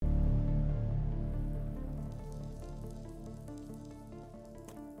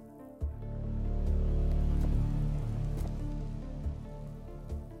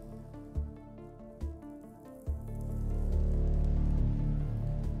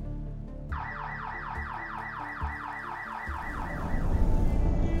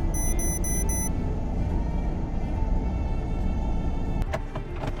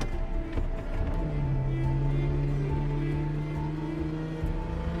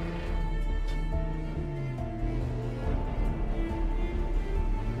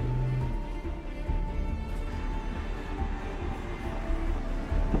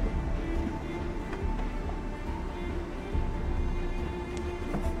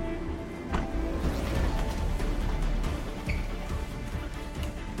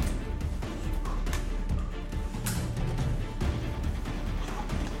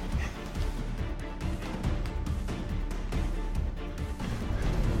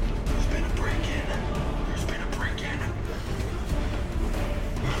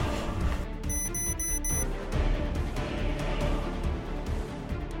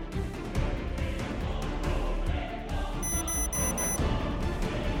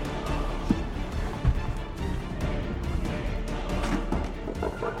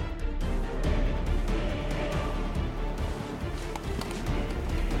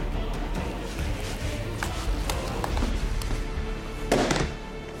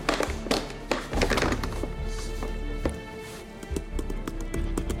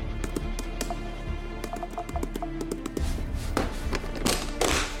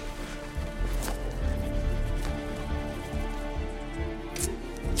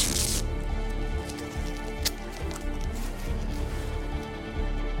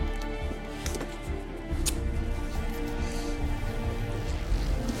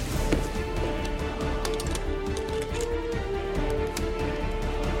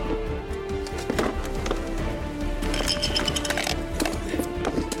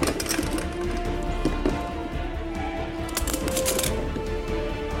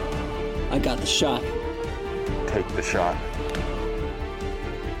shot. Take the shot.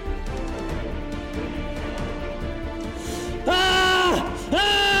 Ah!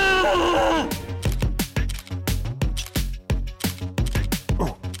 Ah!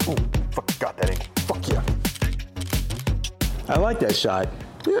 Oh, fuck, got that ink. Fuck yeah. I like that shot.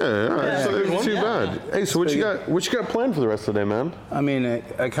 Yeah, so it's too bad. Hey, so what you got planned for the rest of the day, man? I mean,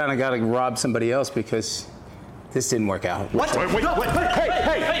 I kind of got to rob somebody else because this didn't work out. What? Wait,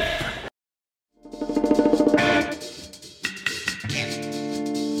 hey!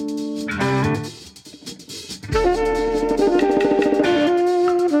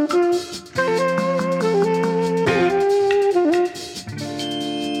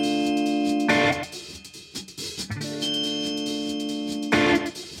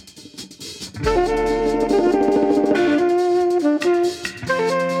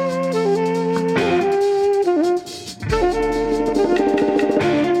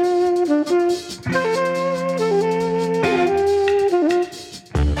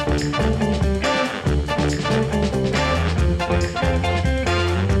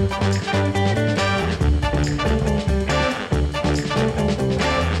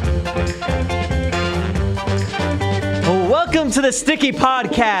 Welcome to the Sticky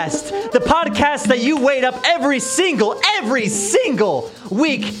Pawdcast, the podcast that you wait up every single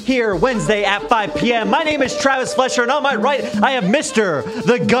week here Wednesday at 5 p.m. My name is Travis Flesher, and on my right, I have Mr.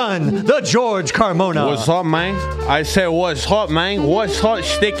 The Gun, the George Carmona. What's up, man? I said, what's up, man? What's up,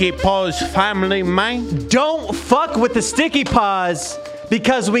 Sticky Paws family, man? Don't fuck with the Sticky Paws,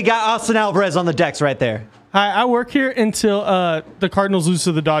 because we got Austin Alvarez on the decks right there. Hi, I work here until the Cardinals lose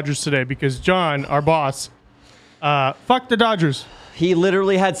to the Dodgers today because John, our boss, fuck the Dodgers. He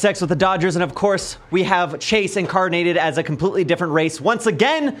literally had sex with the Dodgers, and of course, we have Chase incarnated as a completely different race. Once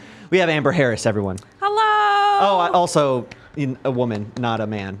again, we have Amber Harris, everyone. Hello! Oh, also a woman, not a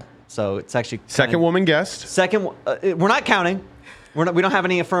man. So it's actually... Second woman guest. Second, we're not counting. We don't have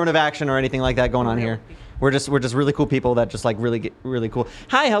any affirmative action or anything like that going on here. We're just really cool people that just like really cool.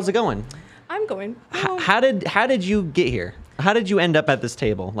 Hi, how's it going? I'm going. How did you get here? How did you end up at this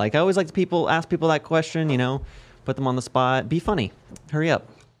table? Like, I always like to ask people that question, you know, put them on the spot. Be funny. Hurry up.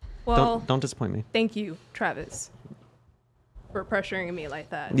 Well, don't disappoint me. Thank you, Travis, for pressuring me like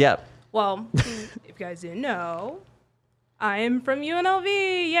that. Yep. Well, if you guys didn't know, I am from UNLV.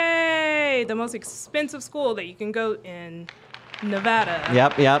 Yay! The most expensive school that you can go in Nevada.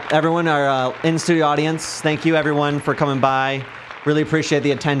 Yep. Everyone, our in-studio audience, thank you, everyone, for coming by. Really appreciate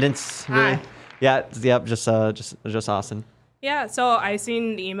the attendance. Really. Hi. Yeah, yep, just awesome. Yeah, so I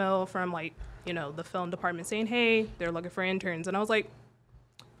seen the email from, like, you know, the film department saying, hey, they're looking for interns. And I was like,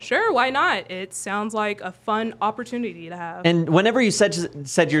 sure, why not? It sounds like a fun opportunity to have. And whenever you said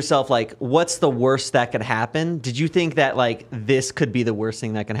to yourself, like, what's the worst that could happen? Did you think that, like, this could be the worst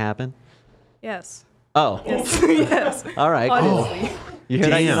thing that can happen? Yes. Oh. Yes. All right, Honestly. cool. You hear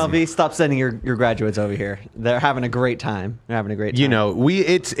that, UNLV? Stop sending your graduates over here. They're having a great time. You know,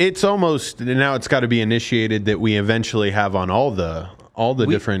 it's almost, now it's got to be initiated that we eventually have on all the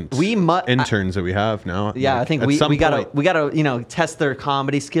different interns that we have now. Yeah, like, I think we gotta you know, test their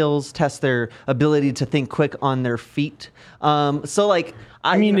comedy skills, test their ability to think quick on their feet. So like,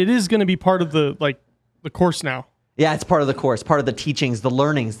 I mean, it is going to be part of the course now. Yeah, it's part of the course, part of the teachings, the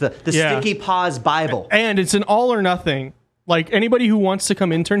learnings, the Sticky Paws Bible. And it's an all or nothing. Like, anybody who wants to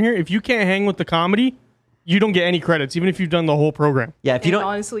come intern here, if you can't hang with the comedy, you don't get any credits, even if you've done the whole program. Yeah, if you don't,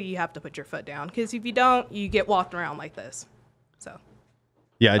 honestly, you have to put your foot down, because if you don't, you get walked around like this. So.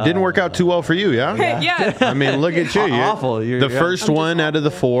 Yeah, it didn't work out too well for you, yeah? Yeah. I mean, look at you. Awful. The first one out of the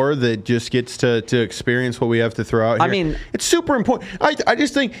four that just gets to experience what we have to throw out here. I mean, it's super important. I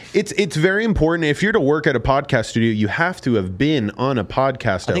just think it's very important. If you're to work at a podcast studio, you have to have been on a podcast at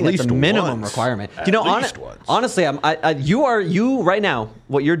least once. I think that's a minimum requirement. You know, honestly, you right now,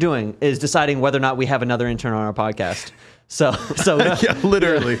 what you're doing is deciding whether or not we have another intern on our podcast. So yeah,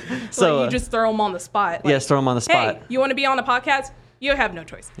 literally. So you just throw them on the spot. Like, yes, throw them on the spot. Hey, you want to be on a podcast? You have no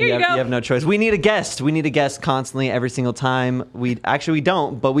choice. Here you go. You have no choice. We need a guest. We need a guest constantly every single time. We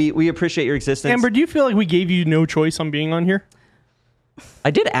don't, but we appreciate your existence. Amber, do you feel like we gave you no choice on being on here? I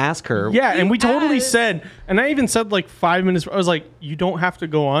did ask her. Yeah, and we totally said, and I even said like 5 minutes. I was like, you don't have to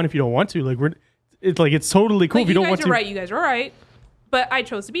go on if you don't want to. Like it's totally cool if you don't want to. You guys are right. But I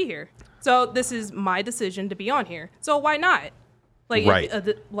chose to be here. So this is my decision to be on here. So why not? Like, right.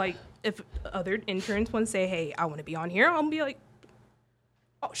 If other interns want to say, hey, I want to be on here, I'll be like,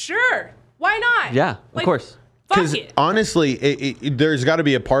 oh, sure. Why not? Yeah, of course. Because honestly, there's got to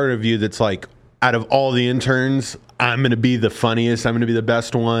be a part of you that's like, out of all the interns, I'm going to be the funniest. I'm going to be the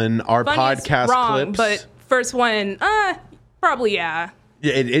best one. Our funniest, podcast wrong, clips. But first one, probably, yeah.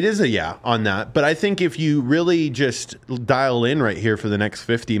 It is a yeah on that. But I think if you really just dial in right here for the next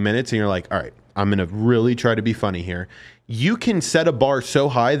 50 minutes and you're like, all right, I'm going to really try to be funny here. You can set a bar so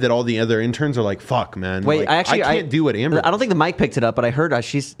high that all the other interns are like, fuck, man. Wait, like, I can't do what Amber I don't think the mic picked it up, but I heard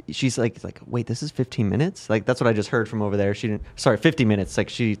she's like, wait, this is 15 minutes? Like, that's what I just heard from over there. 50 minutes. Like,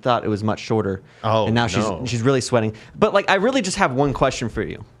 she thought it was much shorter. Oh, and now no. she's really sweating. But, like, I really just have one question for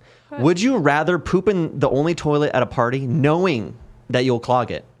you. Would you rather poop in the only toilet at a party knowing that you'll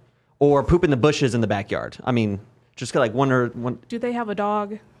clog it, or poop in the bushes in the backyard? I mean, just like one. Do they have a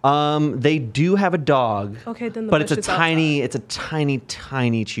dog? They do have a dog. Okay, then but it's a tiny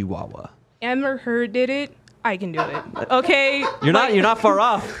chihuahua. Amber Heard did it. I can do it. Okay. You're not far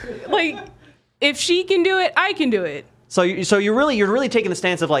off. Like, if she can do it, I can do it. So you're really taking the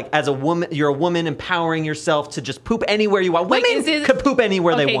stance of, like, as a woman, you're a woman empowering yourself to just poop anywhere you want. Like, Women could poop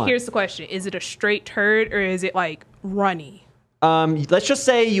anywhere they want. Okay, here's the question: is it a straight turd or is it like runny? Let's just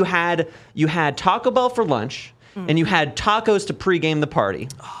say you had Taco Bell for lunch. And you had tacos to pregame the party.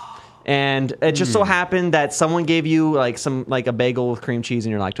 And it just so happened that someone gave you like a bagel with cream cheese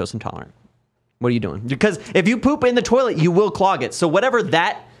and you're lactose intolerant. What are you doing? Because if you poop in the toilet, you will clog it. So whatever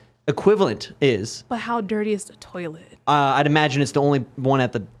that equivalent is. But how dirty is the toilet? I'd imagine it's the only one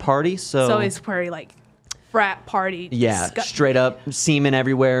at the party. So it's probably like frat party. Yeah, straight up semen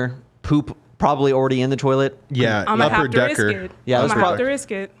everywhere. Poop probably already in the toilet. Yeah, I'm gonna upper have to decker. risk it. Yeah, I'm gonna have to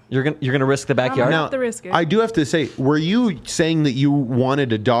risk it. You're gonna risk the backyard. I'm gonna have to risk it. I do have to say, were you saying that you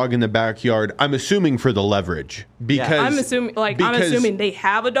wanted a dog in the backyard? I'm assuming for the leverage because I'm assuming they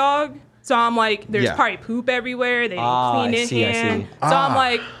have a dog. So I'm like, there's probably poop everywhere. They didn't clean it. I see. So I'm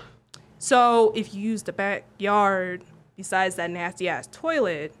like, so if you use the backyard besides that nasty ass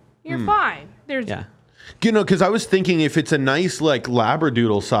toilet, you're fine. There's You know, because I was thinking if it's a nice like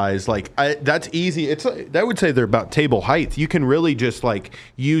Labradoodle size, like that's easy. It's I would say they're about table height. You can really just like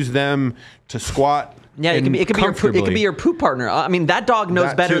use them to squat. Yeah, it could be your poop partner. I mean, that dog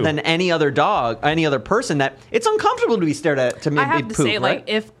knows better than any other dog, any other person that it's uncomfortable to be stared at to make I have to poop, say, right? like,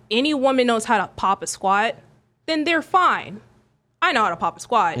 if any woman knows how to pop a squat, then they're fine. I know how to pop a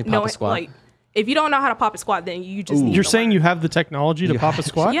squat. Like, if you don't know how to pop a squat, then you just need You're to saying learn. you have the technology to pop a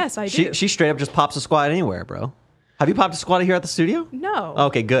squat? Yes, I do. She straight up just pops a squat anywhere, bro. Have you popped a squat here at the studio? No.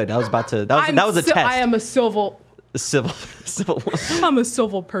 Okay, good. I was about to. That was a test. I am a civil. Civil. I'm a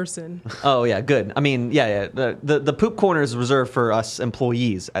civil person. Oh yeah, good. I mean, yeah. The poop corner is reserved for us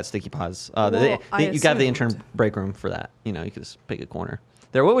employees at Sticky Paws. You got the intern break room for that. You know, you could just pick a corner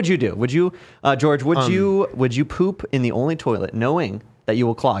there. What would you do? Would you, George? Would you poop in the only toilet, knowing that you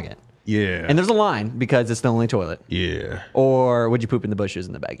will clog it? Yeah. And there's a line because it's the only toilet. Yeah. Or would you poop in the bushes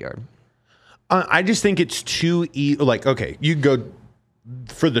in the backyard? I just think it's too like, okay, you go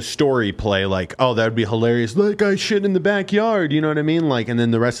for the story play, like, oh, that would be hilarious. Like, I shit in the backyard, you know what I mean? Like, and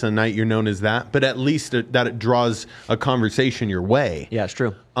then the rest of the night you're known as that. But at least that it draws a conversation your way. Yeah, it's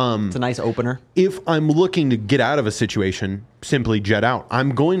true. It's a nice opener. If I'm looking to get out of a situation, simply jet out.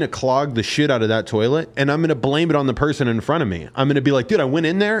 I'm going to clog the shit out of that toilet, and I'm going to blame it on the person in front of me. I'm going to be like, dude, I went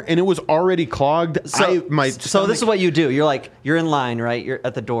in there, and it was already clogged. So this is what you do. You're in line, right? You're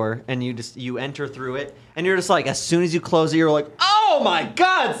at the door, and you enter through it, and you're just like, as soon as you close it, you're like, oh my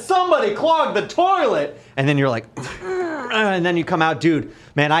God, somebody clogged the toilet. And then you're like, and then you come out, dude,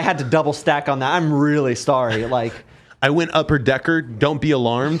 man, I had to double stack on that. I'm really sorry. Like, I went upper decker. Don't be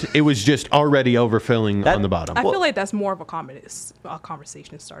alarmed. It was just already overfilling on the bottom. I feel like that's more of a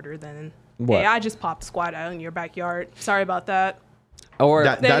conversation starter than, what? Hey, I just popped a squat out in your backyard. Sorry about that. Or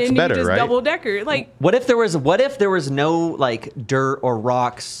that's better, just right? Double decker. Like, what if there was no like dirt or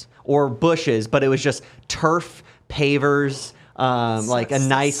rocks or bushes, but it was just turf, pavers, like a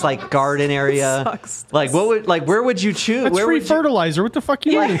nice like garden area. Like where would you choose? That's free fertilizer. What the fuck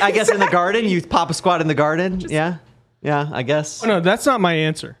you mean? I guess in the garden, you pop a squat in the garden. Yeah, I guess. Oh, no, that's not my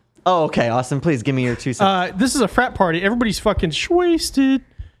answer. Oh, okay, Austin, please give me your 2 cents. This is a frat party. Everybody's fucking wasted.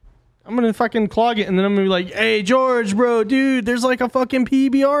 I'm gonna fucking clog it, and then I'm gonna be like, "Hey, George, bro, dude, there's like a fucking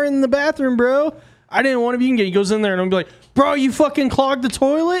PBR in the bathroom, bro. I didn't want to be in. He goes in there, and I'm gonna be like, bro, you fucking clogged the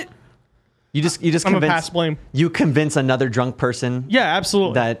toilet." You just I'm a pass blame. You convince another drunk person. Yeah,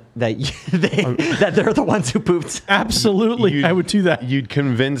 absolutely. That they're the ones who pooped. Absolutely, I would do that. You'd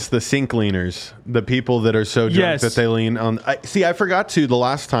convince the sink leaners, the people that are so drunk that they lean on. I forgot to the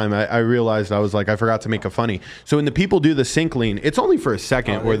last time. I realized I forgot to make a funny. So when the people do the sink lean, it's only for a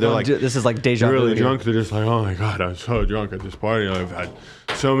second where they're like, "This is like deja vu." Really drunk. They're just like, "Oh my God, I'm so drunk at this party. I've had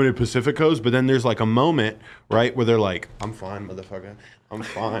so many Pacificos." But then there's like a moment, right, where they're like, "I'm fine, motherfucker. I'm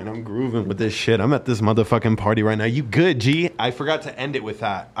fine. I'm grooving with this shit. I'm at this motherfucking party right now. You good, G? I forgot to end it with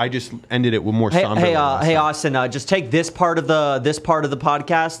that. I just ended it with more somber. Hey, Austin, just take this part of the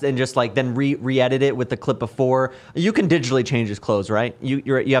podcast and just like then re-edit it with the clip before. You can digitally change his clothes, right?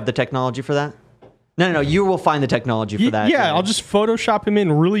 You have the technology for that? No. You will find the technology for that. Yeah, I'll just Photoshop him in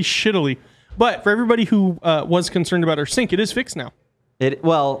really shittily. But for everybody who was concerned about our sink, it is fixed now.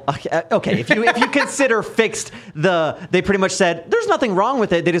 Okay. If you consider fixed they pretty much said there's nothing wrong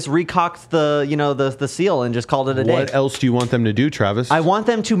with it. They just recocked the seal and just called it a day. What else do you want them to do, Travis? I want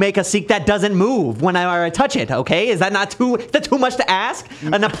them to make a sink that doesn't move when I touch it. Okay, is that not too much to ask?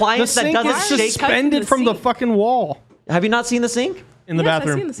 An appliance that doesn't shake. The sink is suspended from the fucking wall. Have you not seen the sink? In the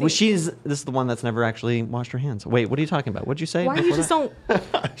bathroom. I've seen the sink. This is the one that's never actually washed her hands. Wait, what are you talking about? What'd you say? Why you just don't?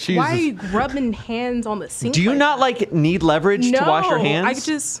 Why are you rubbing hands on the sink? Do you not need leverage to wash your hands? I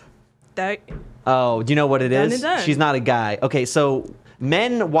just that. Oh, do you know what it is? Done. She's not a guy. Okay, so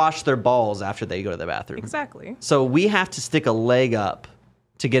men wash their balls after they go to the bathroom. Exactly. So we have to stick a leg up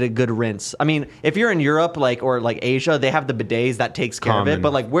to get a good rinse. I mean, if you're in Europe or Asia, they have the bidets that takes care of it.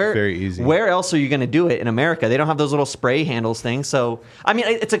 But very easy. Where else are you going to do it in America? They don't have those little spray handles things. So I mean,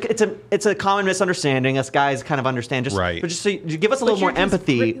 it's a common misunderstanding. Us guys kind of understand. But just so you give us a little more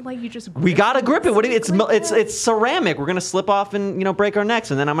empathy. We gotta grip it. It's ceramic. We're gonna slip off and break our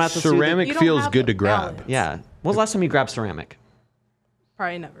necks, and then I'm gonna have to. Ceramic feels good to grab. Balance. Yeah. When was the last time you grabbed ceramic?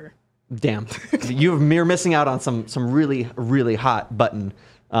 Probably never. Damn, you're missing out on some really really hot button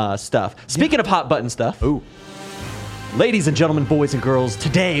stuff. Speaking of hot button stuff, ladies and gentlemen, boys and girls,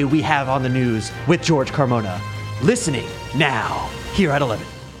 today we have on the news with George Carmona, listening now here at 11.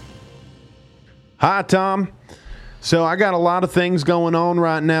 Hi, Tom. So I got a lot of things going on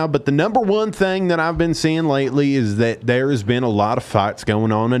right now, but the number one thing that I've been seeing lately is that there has been a lot of fights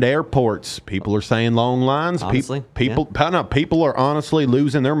going on at airports. People are saying long lines. Honestly, People are honestly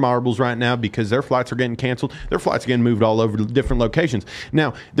losing their marbles right now because their flights are getting canceled. Their flights are getting moved all over to different locations.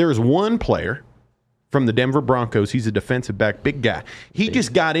 Now, there is one player from the Denver Broncos. He's a defensive back, big guy. He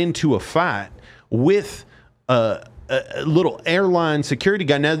just got into a fight with a little airline security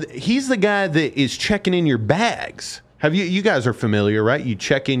guy. Now, he's the guy that is checking in your bags. You guys are familiar, right? You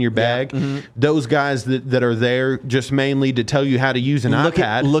check in your bag. Yeah. Mm-hmm. Those guys that are there just mainly to tell you how to use an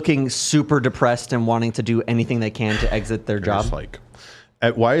iPad. Looking super depressed and wanting to do anything they can to exit their job.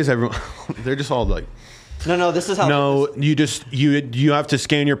 Why is everyone... They're just all like... No, this is how... No, you have to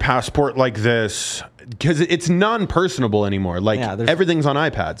scan your passport like this. Because it's non-personable anymore. Everything's on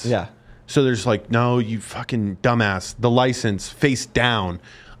iPads. Yeah. So there's no, you fucking dumbass. The license face down.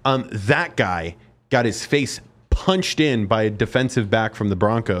 That guy got his face punched in by a defensive back from the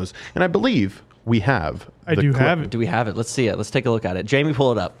Broncos, and I believe we have. I do have it. Do we have it? Let's see it. Let's take a look at it. Jamie,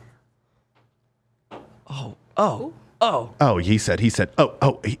 pull it up. Oh. He said. He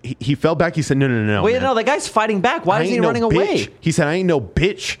fell back. He said, no. Wait, man. no, that guy's fighting back. Why is he running away? He said, I ain't no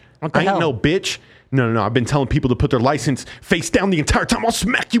bitch. What the hell? I ain't no bitch. No. I've been telling people to put their license face down the entire time. I'll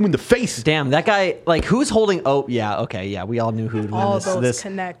smack you in the face. Damn, that guy, who's holding... Oh, yeah, okay, yeah. We all knew who'd win all this. Those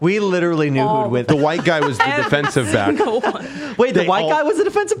connect. We literally knew who'd win. The white guy was the defensive back. Wait, the white guy was the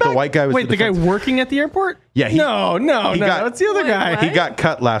defensive back? The white guy was the guy working at the airport? Yeah. No. It's the other guy. He got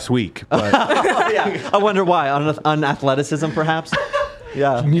cut last week. But yeah. I wonder why. On athleticism, perhaps?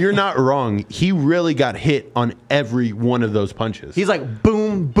 Yeah. You're not wrong. He really got hit on every one of those punches. He's like,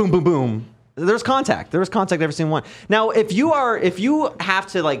 boom, boom, boom, boom. There's contact. There was contact every single one. Now, if you have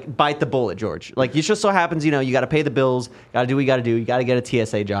to bite the bullet, George, it just so happens, you got to pay the bills, got to do what you got to do, you got to get a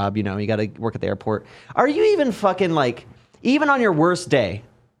TSA job, you got to work at the airport. Are you even fucking even on your worst day,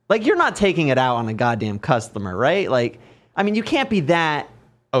 you're not taking it out on a goddamn customer, right? You can't be that.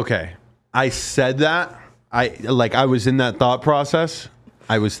 Okay. I said that. I was in that thought process.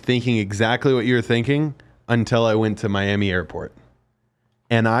 I was thinking exactly what you were thinking until I went to Miami Airport.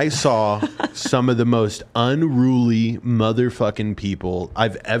 And I saw some of the most unruly motherfucking people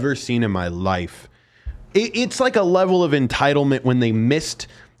I've ever seen in my life. It's like a level of entitlement when they missed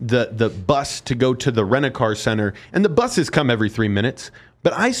the bus to go to the rent-a-car center. And the buses come every 3 minutes.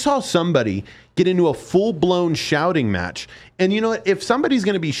 But I saw somebody get into a full-blown shouting match. And you know what? If somebody's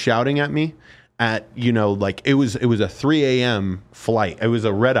going to be shouting at me at, it was a 3 a.m. flight. It was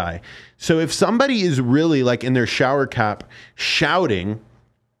a red-eye. So if somebody is really in their shower cap shouting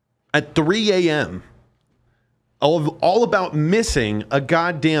at 3 a.m. all about missing a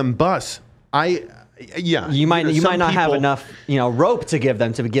goddamn bus. You might not have enough, rope to give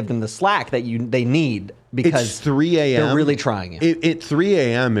them the slack that they need because it's 3 a.m. They're really trying it. At 3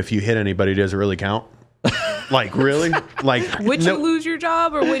 a.m. if you hit anybody, does it really count? Really? Would you lose your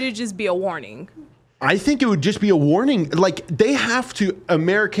job or would it just be a warning? I think it would just be a warning. Like, they have to,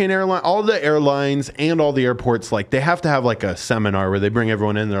 American Airlines, all the airlines and all the airports, like, they have to have like a seminar where they bring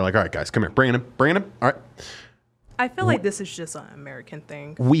everyone in. They're like, all right, guys, come here, bring him. All right. I feel like this is just an American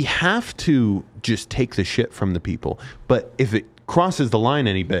thing. We have to just take the shit from the people. But if it crosses the line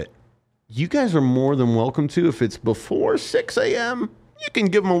any bit, you guys are more than welcome to. If it's before 6 a.m., you can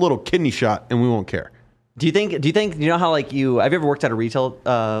give them a little kidney shot and we won't care. Do you think, you know how like have you ever worked at a retail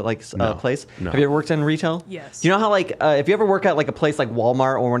place? No. Have you ever worked in retail? Yes. Do you know how like if you ever work at like a place like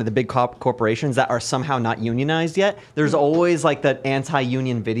Walmart or one of the big corporations that are somehow not unionized yet, there's always like that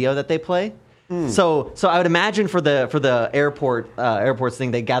anti-union video that they play. So I would imagine for the airports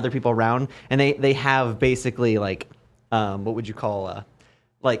thing, they gather people around and they have basically like what would you call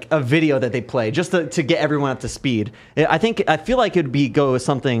like a video that they play just to get everyone up to speed. I feel like it would go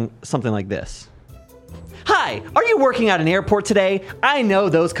something like this. Hi, are you working at an airport today? I know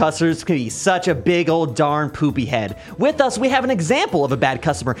those customers can be such a big old darn poopy head. With us, we have an example of a bad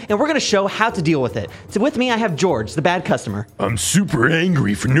customer, and we're going to show how to deal with it. So with me, I have George, the bad customer. I'm super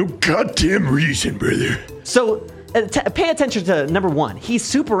angry for no goddamn reason, brother. So pay attention to number 1. He's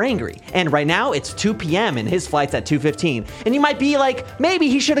super angry, and right now it's 2 p.m. and his flight's at 2:15. And you might be like, maybe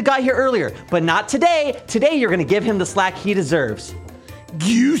he should have got here earlier, but not today. Today, you're going to give him the slack he deserves.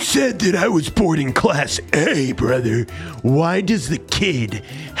 You said that I was boarding class A, brother. Why does the kid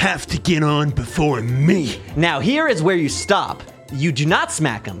have to get on before me? Now here is where you stop. You do not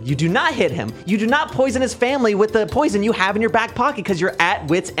smack him. You do not hit him. You do not poison his family with the poison you have in your back pocket because you're at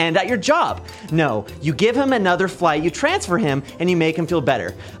wit's end at your job. No, you give him another flight, you transfer him, and you make him feel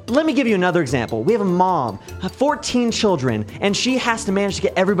better. But let me give you another example. We have a mom, 14 children, and she has to manage to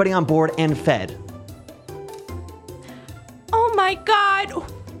get everybody on board and fed. Oh my God.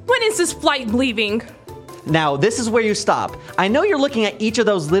 When is this flight leaving? Now, this is where you stop. I know you're looking at each of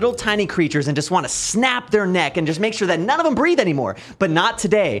those little tiny creatures and just want to snap their neck and just make sure that none of them breathe anymore. But not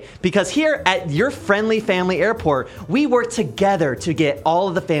today, because here at your friendly family airport, we work together to get all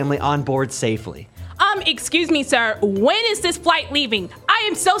of the family on board safely. Excuse me, sir. When is this flight leaving? I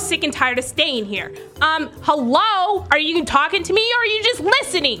am so sick and tired of staying here. Hello? Are you talking to me or are you just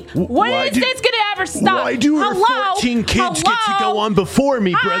listening? When is this gonna ever stop? Why do her 14 kids get to go on before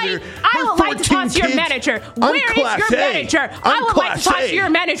me, brother? I would like to talk to your manager. Where is your manager? I would like to talk to your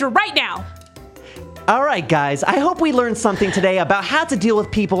manager right now. All right, guys, I hope we learned something today about how to deal with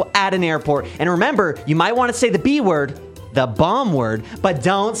people at an airport. And remember, you might want to say the B word, the bomb word, but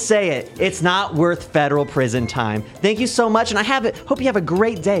don't say it. It's not worth federal prison time. Thank you so much, and hope you have a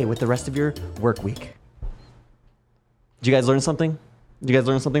great day with the rest of your work week. Did you guys learn something? Did you guys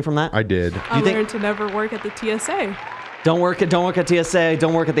learn something from that? I did. I learned to never work at the TSA. Don't work at TSA.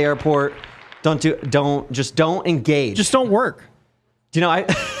 Don't work at the airport. Don't engage. Just don't work. You know,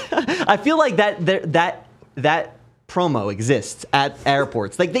 I feel like that promo exists at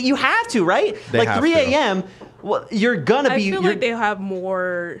airports. Like that you have to, right? They like have 3 to. a.m. Well, you're gonna be. I feel like they have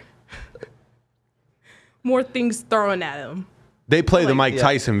more things thrown at them. They play the Like, Mike yeah.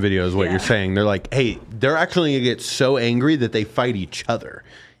 Tyson video is what Yeah. you're saying. They're like, hey, they're actually going to get so angry that they fight each other.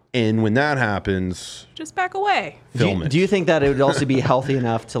 And when that happens, Just back away. film it. Do you think that it would also be healthy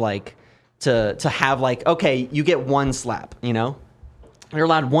enough to like to have like, okay, you get one slap, you know? You're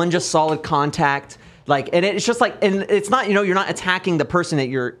allowed one just solid contact. Like, and it's just like, and it's not, you know, you're not attacking the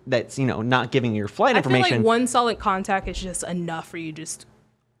person that's, you know, not giving your flight information. I feel like one solid contact is just enough for you just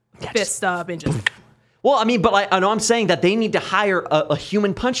fist up and just. Well, I mean, but I know I'm saying that they need to hire a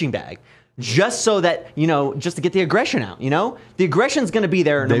human punching bag just so that, you know, just to get the aggression out, you know? The aggression's going to be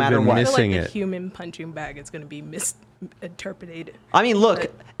there no They've matter been what. I feel missing like the it. human punching bag is going to be misinterpreted. I mean,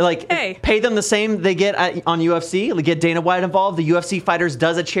 look, like, Hey. pay them the same they get on UFC. Like, get Dana White involved. The UFC Fighters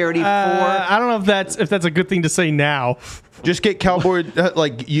does a charity for. I don't know if that's a good thing to say now. Just get Cowboy,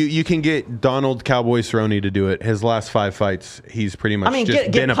 like you can get Donald Cowboy Cerrone to do it. His last 5 fights, he's pretty much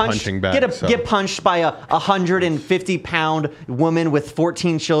just been a punching bag. Get punched by a 150-pound woman with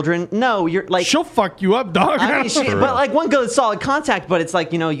 14 children. No, you're like. She'll fuck you up, dog. I mean, but like one good solid contact, but it's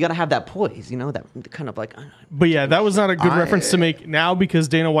like, you know, you got to have that poise, you know, that kind of like. But yeah, that was not a good reference to make now because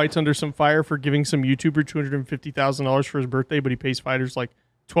Dana White's under some fire for giving some YouTuber $250,000 for his birthday, but he pays fighters like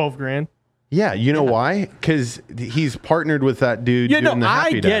 $12,000. Yeah, you know why? Because he's partnered with that dude. Yeah, no, doing the I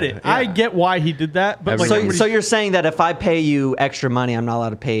Happy get Dad. it. Yeah. I get why he did that. But like, So you're saying that if I pay you extra money, I'm not allowed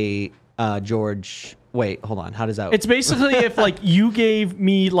to pay George. Wait, hold on. How does that work? it's basically if like you gave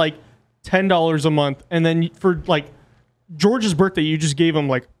me like $10 a month, and then for like George's birthday, you just gave him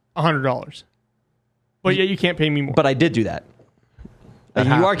like $100, but yet you can't pay me more. But I did do that.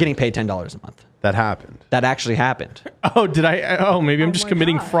 You are getting paid $10 a month. That happened. That actually happened. Oh, did I? Oh, maybe I'm just my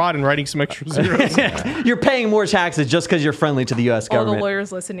committing God. fraud and writing some extra zeros. You're paying more taxes just because you're friendly to the U.S. All the government.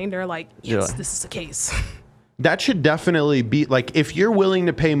 lawyers listening, they're like, yes, Yeah. this is the case. That should definitely be like, if you're willing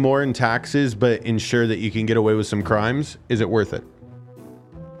to pay more in taxes but ensure that you can get away with some crimes, is it worth it?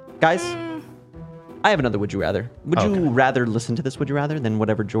 Guys, I have another would you rather. Would you Okay. rather listen to this would you rather than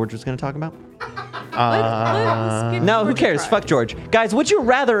whatever George was going to talk about? Let's give No, who George a cares? try. Fuck George. Guys, would you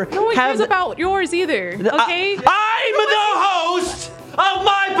rather No one have cares about yours either. Okay. I'm the host of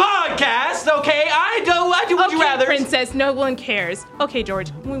my podcast, okay? I do would okay, you rather. princess. No one cares. Okay,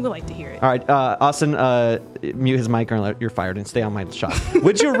 George, we would like to hear it. All right, Austin, mute his mic or you're fired and stay on my shot.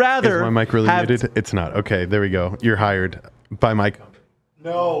 Would you rather Is my mic really have- muted? It's not. Okay, there we go. You're hired by Mike.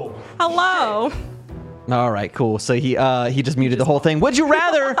 Hello. All right, cool. So he just muted the whole thing. Would you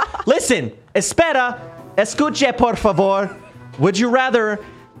rather listen? Espera, escuche por favor. Would you rather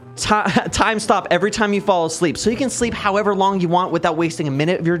time stop every time you fall asleep, so you can sleep however long you want without wasting a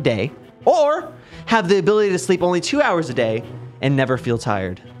minute of your day, or have the ability to sleep only 2 hours a day and never feel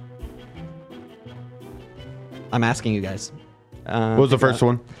tired? I'm asking you guys. What was the first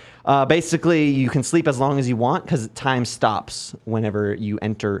one? Basically, you can sleep as long as you want because time stops whenever you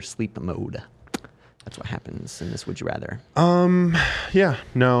enter sleep mode. That's what happens in this Would You Rather. Yeah,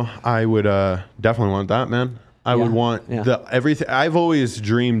 no, I would definitely want that, man. I would want the everything. I've always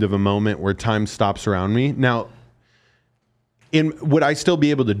dreamed of a moment where time stops around me. Now, would I still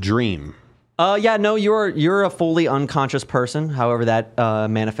be able to dream? Yeah, no, you're a fully unconscious person. However, that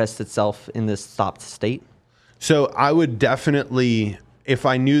manifests itself in this stopped state. So I would definitely, if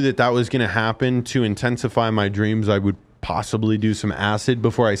I knew that was going to happen, to intensify my dreams, I would possibly do some acid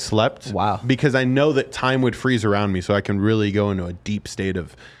before I slept. Wow. Because I know that time would freeze around me, so I can really go into a deep state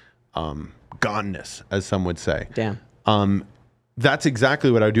of goneness, as some would say. Damn. That's exactly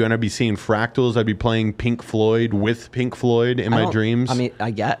what I would do, and I'd be seeing fractals. I'd be playing Pink Floyd with Pink Floyd in my dreams. I mean,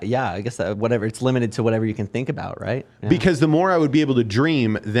 I guess that whatever. It's limited to whatever you can think about, right? Yeah. Because the more I would be able to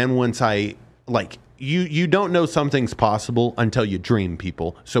dream, then once I, like, you don't know something's possible until you dream,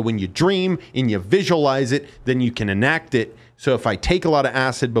 people. So when you dream and you visualize it, then you can enact it. So if I take a lot of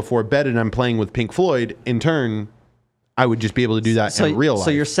acid before bed and I'm playing with Pink Floyd, in turn, I would just be able to do that in real life.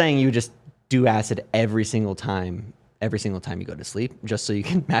 So you're saying you just do acid every single time you go to sleep, just so you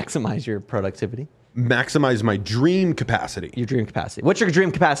can maximize your productivity? Maximize my dream capacity. Your dream capacity. What's your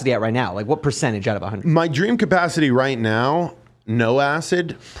dream capacity at right now? Like, what percentage out of 100? My dream capacity right now, no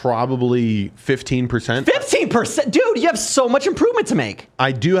acid, probably 15%. 15%? Dude, you have so much improvement to make.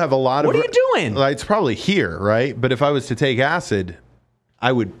 I do have a lot of... What are you doing? Like, it's probably here, right? But if I was to take acid,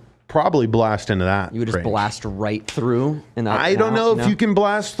 I would probably blast into that. You would just range. blast right through? And I don't know if you can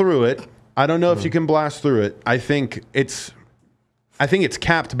blast through it. I don't know if you can blast through it. I think it's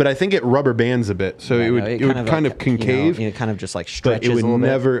capped, but I think it rubber bands a bit, so it would kind of concave. It kind of just like but stretches it would a little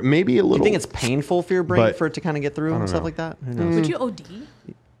never, bit. maybe a little. You think it's painful for your brain but for it to kind of get through and stuff like that? Who knows? Would you OD?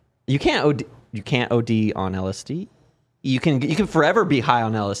 You can't OD. You can't OD on LSD. You can forever be high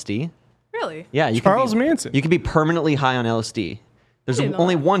on LSD. Really? Yeah, you Charles can be, Manson. You can be permanently high on LSD. There's didn't know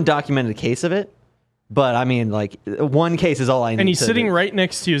only that. one documented case of it, but I mean, like, one case is all I need. And he's to- sitting right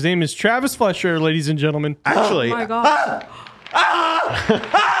next to you. His name is Travis Flesher, ladies and gentlemen. Actually, Oh my god. I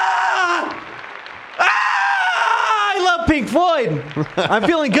love Pink Floyd. I'm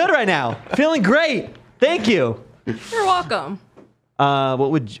feeling good right now. Feeling great. Thank you. You're welcome. What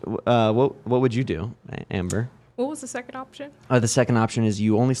would you do, Amber? What was the second option? The second option is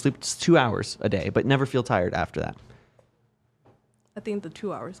you only sleep 2 hours a day, but never feel tired after that. I think the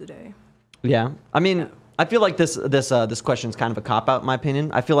 2 hours a day. Yeah, I mean, I feel like this question is kind of a cop out, in my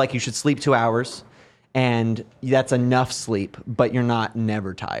opinion. I feel like you should sleep 2 hours, and that's enough sleep, but you're not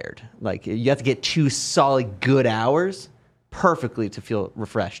never tired. Like, you have to get 2 solid good hours perfectly to feel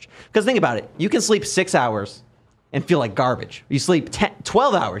refreshed. Because think about it, you can sleep 6 hours and feel like garbage. You sleep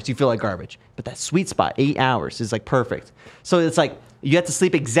 12 hours, you feel like garbage. But that sweet spot, 8 hours, is like perfect. So it's like you have to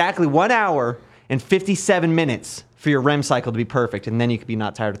sleep exactly 1 hour and 57 minutes for your REM cycle to be perfect, and then you could be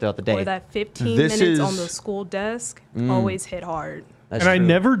not tired throughout the day. Or that 15 This minutes is- on the school desk always hit hard. That's And I true.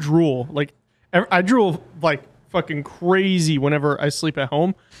 never drool. Like, I drool like fucking crazy whenever I sleep at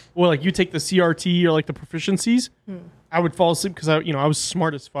home. Well, like you take the CRT or like the proficiencies, I would fall asleep because I was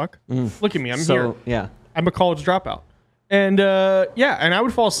smart as fuck. Look at me, I'm here. Yeah. I'm a college dropout. And and I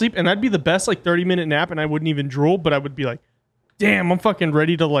would fall asleep, and that'd be the best like 30-minute nap, and I wouldn't even drool, but I would be like, damn, I'm fucking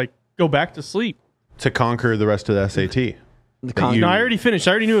ready to like go back to sleep. to conquer the rest of the SAT. you No, I already finished.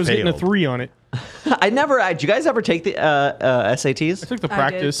 I already knew I was getting a failed. 3 on it. Did you guys ever take the SATs? I took the I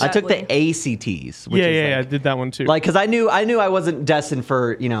practice. did. I took the Sadly. ACTs. Which Yeah, is yeah, I like, did that one too. Like, because I knew I wasn't destined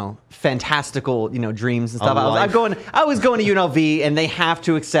for fantastical dreams and stuff. I was going to UNLV, and they have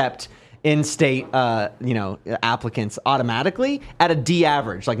to accept in-state applicants automatically at a D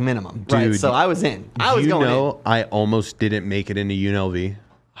average, like minimum. Right. Dude, So I was in. I was going in. I almost didn't make it into UNLV.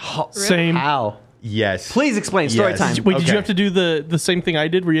 Same. How? Yes. Please explain. Story Yes. time. Wait, did you Okay. have to do the same thing I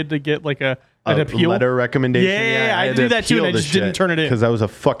did, where you had to get like an A appeal? letter recommendation. Yeah, I had did to that too, and appeal I just didn't turn it in. because I was a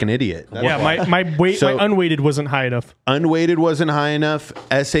fucking idiot. That's Yeah, why. my So- unweighted wasn't high enough. Unweighted wasn't high enough.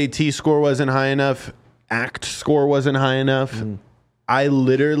 SAT score wasn't high enough. ACT score wasn't high enough. I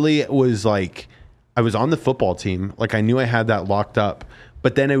literally was like, I was on the football team. Like, I knew I had that locked up.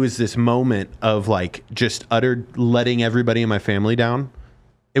 But then it was this moment of like just utter letting everybody in my family down.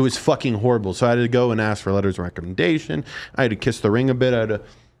 It was fucking horrible. So I had to go and ask for letters of recommendation. I had to kiss the ring a bit. I had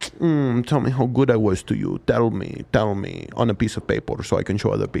to tell me how good I was to you. Tell me on a piece of paper so I can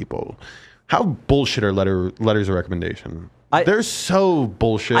show other people. How bullshit are letters of recommendation? They're so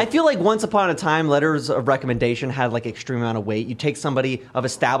bullshit. I feel like once upon a time, letters of recommendation had like extreme amount of weight. You take somebody of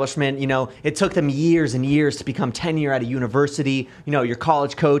establishment, it took them years and years to become tenure at a university. Your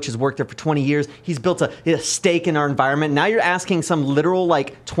college coach has worked there for 20 years. He's built a stake in our environment. Now you're asking some literal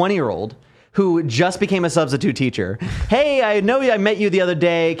 20-year-old who just became a substitute teacher. Hey, I know I met you the other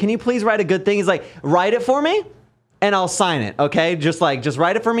day. Can you please write a good thing? He's like, write it for me and I'll sign it. Okay. Just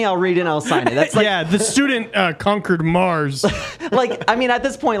write it for me. I'll read it and I'll sign it. That's like, Yeah, the student conquered Mars. at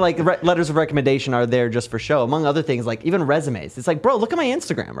this point, letters of recommendation are there just for show. Among other things, even resumes. It's like, bro, look at my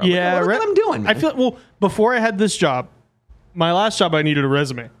Instagram, bro. Yeah, look what I'm doing, man. I feel before I had this job, my last job, I needed a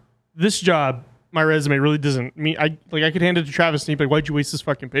resume. This job, my resume really doesn't mean I could hand it to Travis and he'd be like, why'd you waste this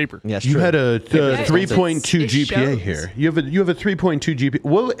fucking paper? Yeah, it's You true. had a 3.2 It GPA shows. here. You have a 3.2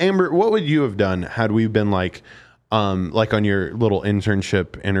 GPA. Amber, what would you have done had we been like on your little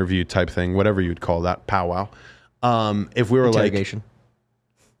internship interview type thing, whatever you'd call that, powwow? If we were Interrogation.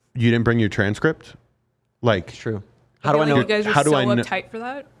 you didn't bring your transcript, It's true. How I do feel I know? like you guys are how do so I kn- uptight for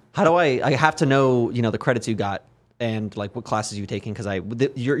that? How do I have to know? The credits you got and what classes you've taken because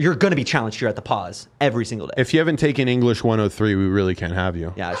you're going to be challenged here at the pause every single day. if you haven't taken English 103, we really can't have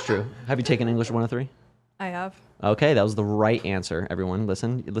you. Yeah, it's true. Have you taken English 103? I have. Okay, that was the right answer. Everyone,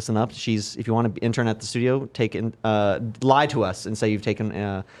 listen up. If you want to intern at the studio, lie to us and say you've taken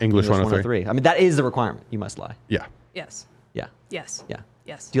English 103. I mean, that is the requirement. You must lie. Yeah. Yes. Yeah, Yes. yeah.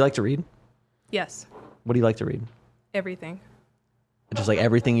 Yes. Do you like to read? Yes. What do you like to read? Everything. Just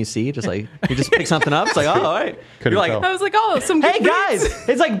everything you see, you just pick something up. It's like, oh, all right. Couldn't You're like, tell. I was like, oh, some good hey guys,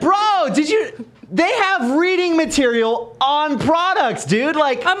 it's like, bro, they have reading material on products, dude.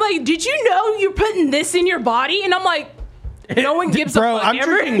 I'm like, did you know you're putting this in your body? And I'm like, no one gives Bro, a fuck. I'm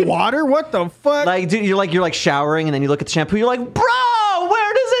drinking water. What the fuck? dude, you're showering and then you look at the shampoo. You're like, bro,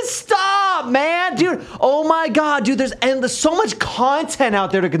 where does it stop, man? Dude, oh my God, dude, there's so much content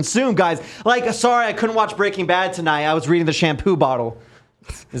out there to consume, guys. Sorry, I couldn't watch Breaking Bad tonight. I was reading the shampoo bottle.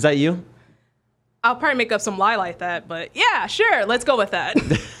 Is that you? I'll probably make up some lie like that, but yeah, sure, let's go with that.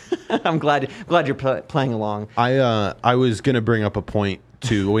 I'm glad you're playing along. I was gonna bring up a point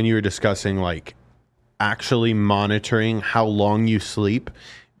too when you were discussing actually monitoring how long you sleep.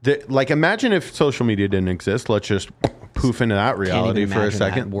 Imagine if social media didn't exist. Let's just poof into that reality even for a imagine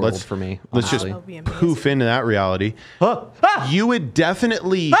that second. world for me, Let's just honestly. That would be amazing. poof into that reality. You would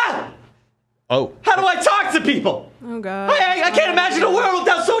definitely. Oh. How do I talk to people? Oh God. I can't imagine a world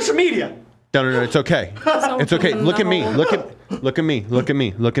without social media. No, it's okay. It's okay. Look at me. Look at me. Look at me.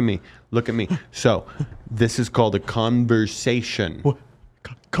 Look at me. Look at me. So, this is called a conversation.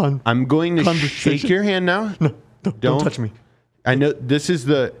 I'm going to shake your hand now. No, Don't touch me. I know this is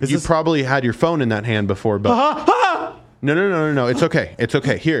you probably had your phone in that hand before, but no. It's okay. It's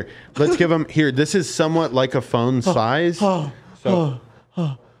okay. Here, let's give him here. This is somewhat like a phone size. So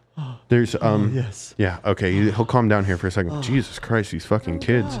there's yes. Yeah. Okay. He'll calm down here for a second. Jesus Christ, these fucking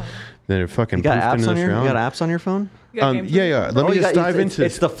kids. They're fucking. You got poofed apps into on this your? You reality. got apps on your phone? You got game for Yeah. Let me you just got- dive into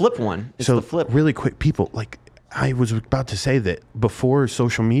It's the flip one. It's so the flip. really quick, people, I was about to say that before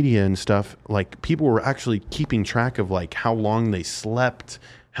social media and stuff, people were actually keeping track of how long they slept,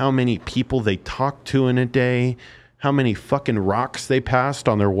 how many people they talked to in a day, how many fucking rocks they passed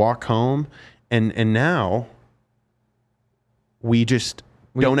on their walk home, and now we just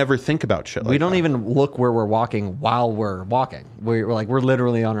don't ever think about shit. We don't even look where we're walking while we're walking. We're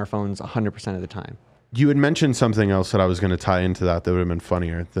literally on our phones 100% of the time. You had mentioned something else that I was going to tie into that would have been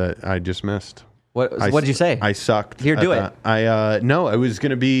funnier that I just missed. What did you say? I sucked. Here, do it. No, it was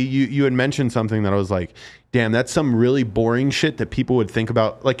going to be, you had mentioned something that I was like, damn, that's some really boring shit that people would think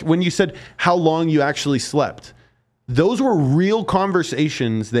about. Like when you said how long you actually slept, those were real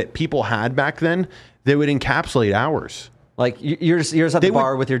conversations that people had back then that would encapsulate hours. Like you're just at the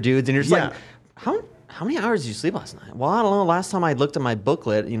bar with your dudes and you're just like, how many hours did you sleep last night? Well, I don't know. Last time I looked at my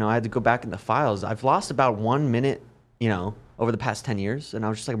booklet, I had to go back in the files. I've lost about 1 minute, over the past 10 years. And I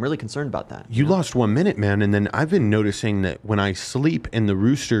was just like, I'm really concerned about that. You lost 1 minute, man. And then I've been noticing that when I sleep and the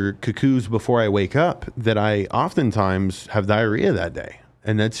rooster cuckoos before I wake up, that I oftentimes have diarrhea that day.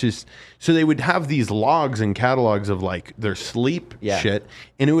 And that's just, so they would have these logs and catalogs of like their sleep shit,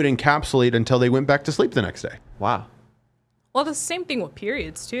 and it would encapsulate until they went back to sleep the next day. Wow. Well, it's the same thing with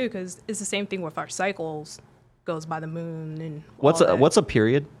periods too, because it's the same thing with our cycles. Goes by the moon and what's a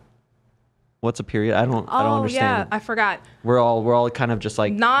period? What's a period? I don't understand. Yeah, I forgot. We're all kind of just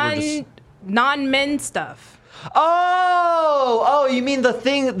like non-men stuff. Oh, you mean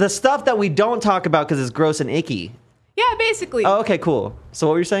the stuff that we don't talk about because it's gross and icky. Yeah, basically. Oh, okay, cool. So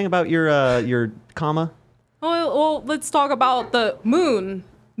what were you saying about your comma? Well, let's talk about the moon.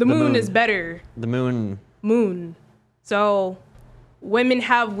 The moon is better. The moon. So women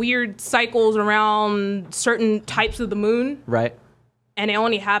have weird cycles around certain types of the moon. Right. And it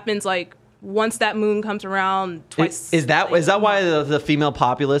only happens like once that moon comes around twice. Is that why the female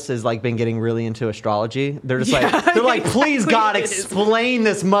populace has like been getting really into astrology? They're just like, please God, explain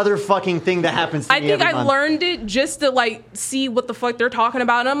this motherfucking thing that happens to me every month. I learned it just to like see what the fuck they're talking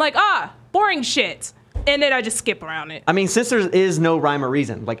about. And I'm like, boring shit. And then I just skip around it. I mean, since there is no rhyme or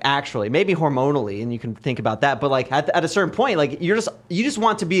reason, like actually, maybe hormonally, and you can think about that, but like at a certain point, like you just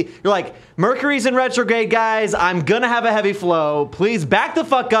want to be, you're like, Mercury's in retrograde, guys. I'm gonna have a heavy flow. Please back the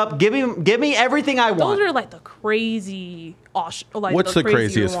fuck up. Give me everything I want. Those are like the crazy. What's the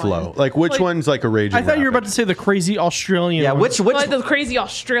craziest flow? Like which one's like a raging? I thought you were about to say the crazy Australian. Yeah, one. which like the crazy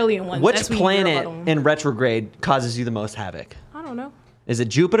Australian ones. Which planet in retrograde causes you the most havoc? I don't know. Is it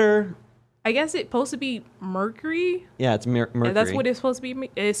Jupiter? I guess it's supposed to be Mercury. Yeah, it's Mercury. And that's what it's supposed to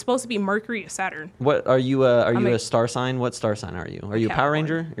be. It's supposed to be Mercury or Saturn. What are you? Are you a star sign? What star sign are you? Are you a Power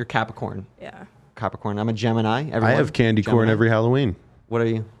Ranger? You're Capricorn. Yeah. Capricorn. I'm a Gemini. Everyone. I have candy corn every Halloween. What are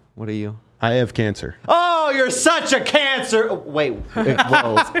you? What are you? I have cancer. Oh, you're such a Cancer. Oh, wait.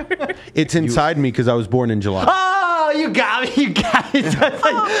 Whoa. It's inside me because I was born in July. Oh, you got me. You got me.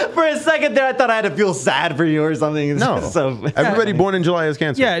 For a second there, I thought I had to feel sad for you or something. No. Everybody born in July has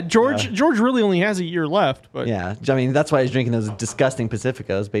cancer. Yeah, George really only has a year left. But yeah, I mean, that's why he's drinking those disgusting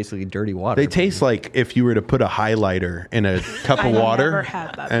Pacificos, basically dirty water. They taste like if you were to put a highlighter in a cup of water never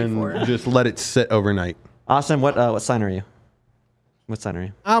had that and before. just let it sit overnight. Austin, what sign are you? What sign are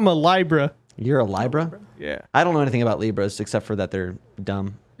you? I'm a Libra. You're a Libra? Yeah. I don't know anything about Libras except for that they're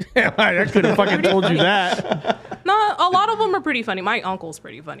dumb. I could have fucking told you that. No, a lot of them are pretty funny. My uncle's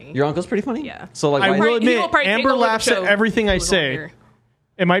pretty funny. Your uncle's pretty funny? Yeah. So like, I why- will He admit, take Amber over the laughs at show. everything I He was on say. here.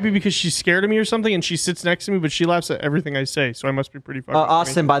 It might be because she's scared of me or something, and she sits next to me, but she laughs at everything I say, so I must be pretty fucking funny.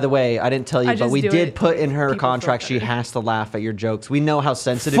 Austin, by the way, I didn't tell you, I but just we do did it put to in her make people contract feel she better. has to laugh at your jokes. We know how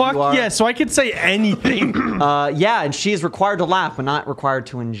sensitive Fuck you are. yeah, so I could say anything. Yeah, and she is required to laugh, but not required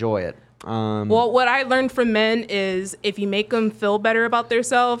to enjoy it. Well, what I learned from men is if you make them feel better about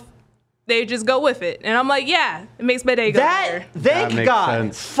themselves, they just go with it. And I'm like, yeah, it makes my day go better. Thank makes God.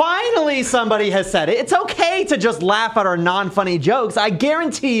 sense. Finally, somebody has said it. It's okay to just laugh at our non-funny jokes. I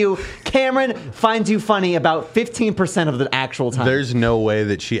guarantee you, Cameron finds you funny about 15% of the actual time. There's no way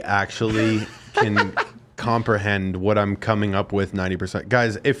that she actually can comprehend what I'm coming up with 90%.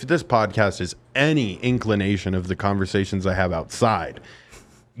 Guys, if this podcast is any inclination of the conversations I have outside,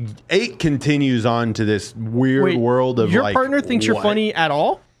 it continues on to this weird world of your like, partner thinks you're what? funny at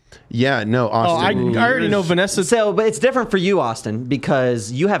all? Yeah, no, Oh, I Austin. already know Vanessa. So, but it's different for you, Austin, because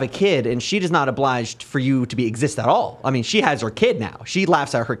you have a kid, and she is not obliged for you to exist at all. I mean, she has her kid now. She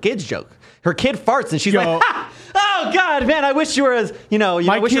laughs at her kid's joke. Her kid farts, and she's like, ha! "Oh God, man, I wish you were as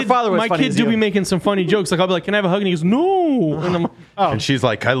I wish your father was my funny kid as do you." be making some funny jokes. Like I'll be like, "Can I have a hug?" And he goes, "No." And I'm like, oh, And she's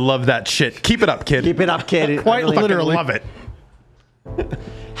like, I love that shit. Keep it up, kid. Keep it up, kid. Quite Really- literally. Love it.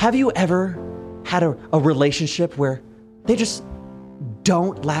 Have you ever had a relationship where they just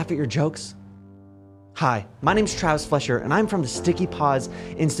don't laugh at your jokes? Hi, my name's Travis Flesher, and I'm from the Sticky Paws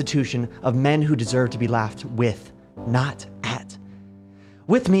Institution of Men Who Deserve to Be Laughed With, not at.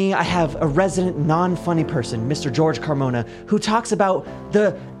 With me, I have a resident non-funny person, Mr. George Carmona, who talks about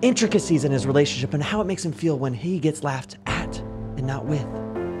the intricacies in his relationship and how it makes him feel when he gets laughed at and not with.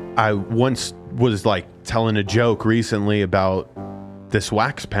 I once was like telling a joke recently about this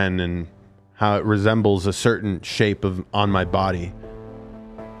wax pen and how it resembles a certain shape on my body.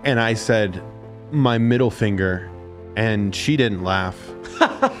 And I said, my middle finger, and she didn't laugh.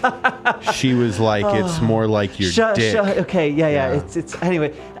 She was like, "It's more like your dick." Okay, yeah. It's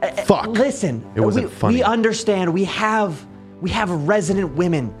anyway. Fuck. Listen, It wasn't funny. We understand. We have resident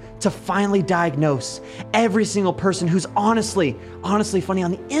women to finally diagnose every single person who's honestly funny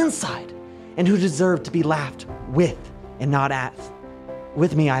on the inside, and who deserve to be laughed with and not at.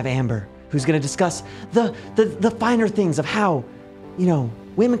 With me, I have Amber, who's going to discuss the finer things of how,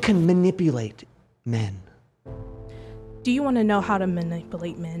 women can manipulate men. Do you want to know how to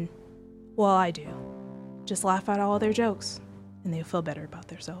manipulate men? Well, I do. Just laugh at all their jokes, and they'll feel better about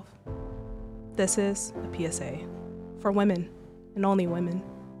themselves. This is a PSA for women, and only women.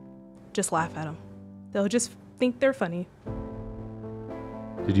 Just laugh at them. They'll just think they're funny.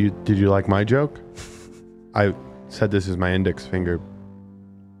 Did you like my joke? I said this is my index finger.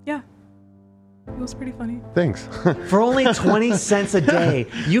 Yeah, it was pretty funny. Thanks. For only 20 cents a day,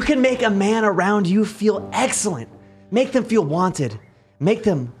 you can make a man around you feel excellent. Make them feel wanted. Make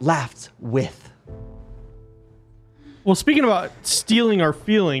them laughed with. Well, speaking about stealing our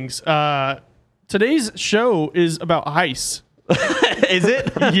feelings, today's show is about ice. Is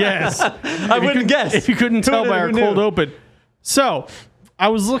it? Yes. I wouldn't guess. If you couldn't tell by our Who knew? cold open. So, I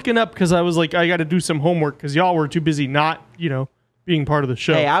was looking up because I was like, I got to do some homework because y'all were too busy not, being part of the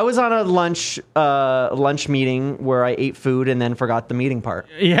show. Hey, I was on a lunch meeting where I ate food and then forgot the meeting part.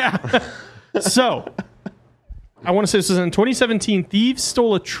 Yeah. So, I want to say this was in 2017. Thieves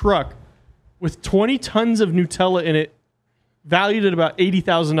stole a truck with 20 tons of Nutella in it, valued at about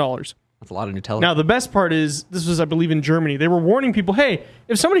 $80,000. That's a lot of Nutella. Now, the best part is, this was, I believe, in Germany. They were warning people, hey,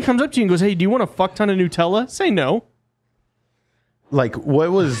 if somebody comes up to you and goes, hey, do you want a fuck ton of Nutella? Say no. Like,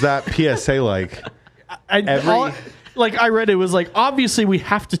 what was that PSA like? I read it was like, obviously we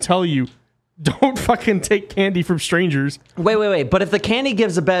have to tell you, don't fucking take candy from strangers. Wait. But if the candy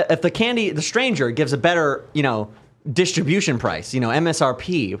the stranger gives a better, distribution price,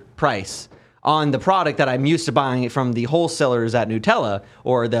 MSRP price on the product that I'm used to buying it from the wholesalers at Nutella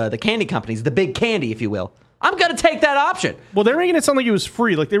or the candy companies, the big candy, if you will, I'm going to take that option. Well, they're making it sound like it was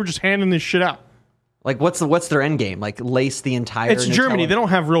free. Like they were just handing this shit out. Like, what's their end game? Like, lace the entire It's Nutella? Germany. They don't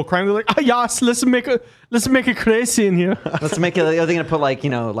have real crime. They're like, yes, let's make it crazy in here. Let's make it. Are they going to put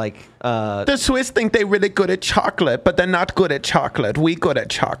The Swiss think they're really good at chocolate, but they're not good at chocolate. We good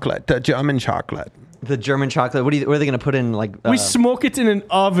at chocolate, the German chocolate. the German chocolate? What are they going to put in? Like We smoke it in an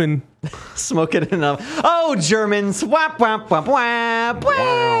oven. smoke it in an oven. Oh, Germans! Wap wap wap wap.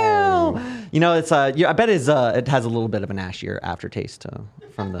 Wow. You know, it's I bet it has a little bit of an ashier aftertaste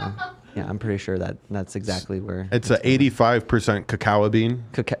from the. Yeah, I'm pretty sure that's exactly where It's a 85% cacao bean.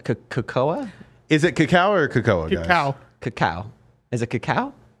 Cocoa? Is it cacao or cocoa, guys? Cacao. Cacao. Is it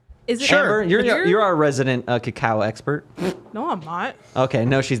cacao? Is it Sure. Amber, You're our resident cacao expert. No, I'm not. Okay,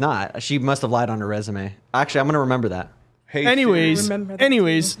 no, she's not. She must have lied on her resume. Actually, I'm going to remember that. Hey, Anyways, Remember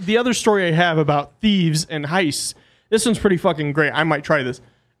that the other story I have about thieves and heists. This one's pretty fucking great. I might try this.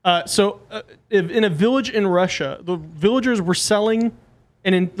 In a village in Russia, the villagers were selling,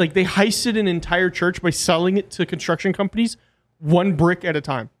 they heisted an entire church by selling it to construction companies, one brick at a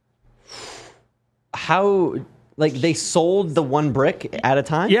time. How, they sold the one brick at a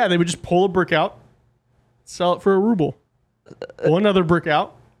time? Yeah, they would just pull a brick out, sell it for a ruble. Pull another brick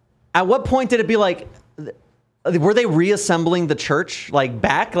out. At what point did it be were they reassembling the church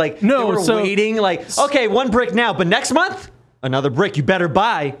back? No, they were waiting okay, one brick now, but next month another brick you better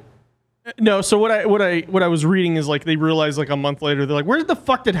buy. No, so what I was reading is they realized a month later they're like, where the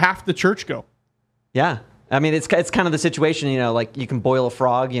fuck did half the church go? Yeah. I mean, it's kind of the situation, you can boil a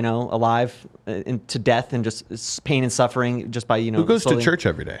frog, alive to death and just pain and suffering just by, Who goes slowly. to church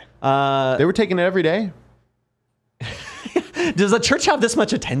every day? They were taking it every day? Does the church have this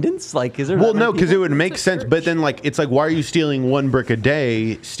much attendance? Is there? Well, no, because it would make sense. But then, it's why are you stealing one brick a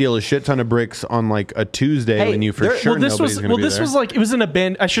day? Steal a shit ton of bricks on a Tuesday Hey, when you for sure this nobody's going to be this there. was it was an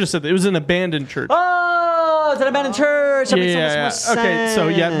abandoned. I should have said that it was an abandoned church. Oh, it's an abandoned church. That makes so much more sense. Okay, so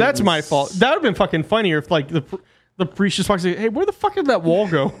yeah, that's my fault. That would have been fucking funnier if the priest just walks in, hey, where the fuck did that wall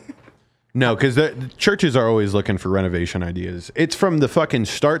go? No, because the churches are always looking for renovation ideas. It's from the fucking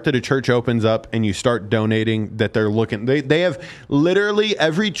start that a church opens up and you start donating that they're looking. They have literally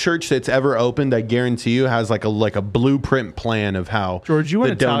every church that's ever opened, I guarantee you, has like a blueprint plan of how George, you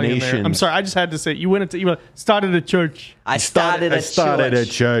went the Italian there. donations. I'm sorry, I just had to say you started a church. I started a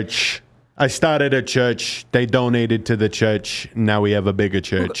church. I started a church. They donated to the church. Now we have a bigger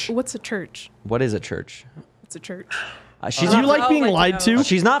church. What's a church? What is a church? It's a church. She's Do you like being lied to?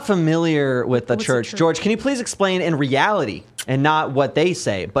 She's not familiar with the What's a church. church? George, can you please explain in reality and not what they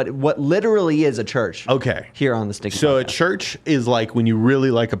say, but what literally is a church? Okay. Here on the Sticky So a Podcast. church is like when you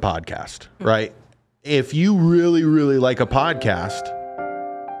really like a podcast, right? if you really, really like a podcast,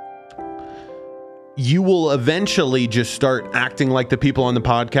 you will eventually just start acting like the people on the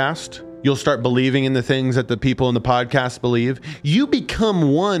podcast. You'll start believing in the things that the people in the podcast believe. You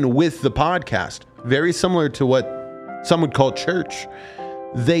become one with the podcast. Very similar to what some would call church.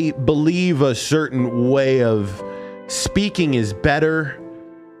 They believe a certain way of speaking is better.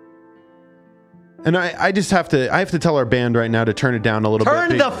 And I have to tell our band right now to turn it down a little bit.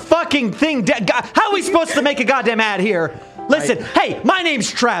 Turn the fucking thing down. How are we supposed to make a goddamn ad here? Listen, hey, my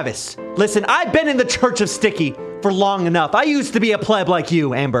name's Travis. Listen, I've been in the Church of Sticky for long enough. I used to be a pleb like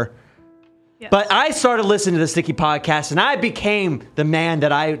you, Amber. Yes. But I started listening to the Sticky podcast, and I became the man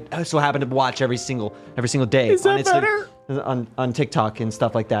that I so happen to watch every single day. Is that better? On TikTok and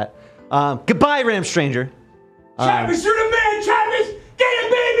stuff like that. Goodbye, Ram Stranger. Travis, you're the man, Travis! Get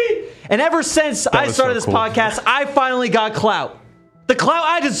him, baby! And ever since I was started so this cool. podcast, I finally got clout. The clout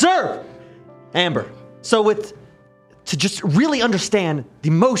I deserve, Amber. So to just really understand the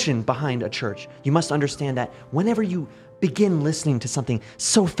emotion behind a church, you must understand that whenever you begin listening to something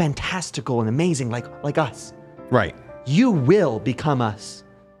so fantastical and amazing like us, Right. you will become us.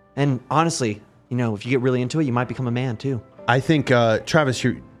 And honestly, if you get really into it, you might become a man too. I think, Travis,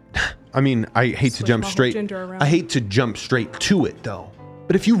 I hate to Switch jump my whole straight. gender around. I hate to jump straight to it, though.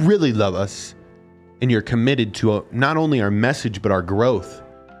 But if you really love us and you're committed to not only our message, but our growth,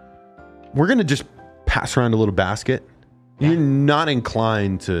 we're going to just pass around a little basket. Yeah. You're not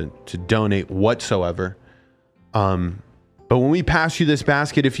inclined to donate whatsoever. But when we pass you this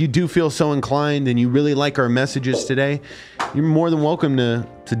basket, if you do feel so inclined and you really like our messages today, you're more than welcome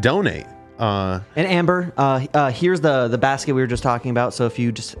to donate. And Amber, here's the basket we were just talking about. So if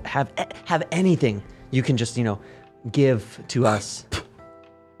you just have anything, you can just give to us.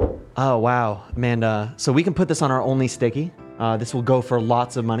 Oh wow, Amanda! So we can put this on our only sticky. This will go for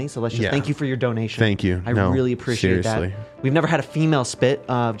lots of money. So let's just thank you for your donation. Thank you. I really appreciate seriously. that. We've never had a female spit,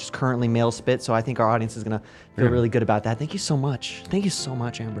 just currently male spit. So I think our audience is gonna feel really good about that. Thank you so much. Thank you so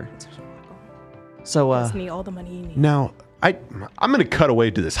much, Amber. So Just need all the money you need. Now I'm gonna cut away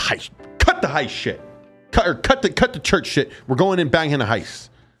to this heist. Cut the heist shit. Cut the church shit. We're going in banging a heist.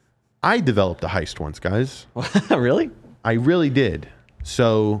 I developed a heist once, guys. Really? I really did.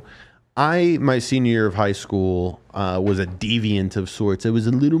 So my senior year of high school, was a deviant of sorts. I was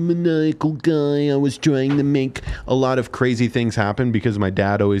a little maniacal guy. I was trying to make a lot of crazy things happen because my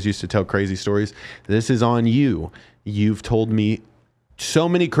dad always used to tell crazy stories. This is on you. You've told me so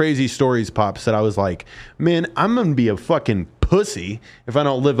many crazy stories, Pops, that I was like, man, I'm going to be a fucking pussy if I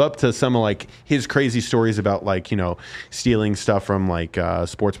don't live up to some of like his crazy stories about like, stealing stuff from like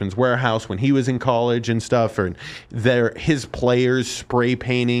Sportsman's Warehouse when he was in college and stuff, or his players spray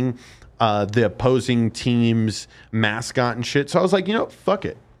painting the opposing team's mascot and shit. So I was like, fuck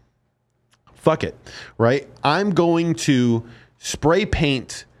it. Right? I'm going to spray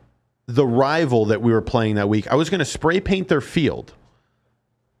paint the rival that we were playing that week. I was going to spray paint their field.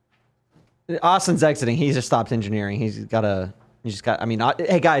 Austin's exiting. He's just stopped engineering.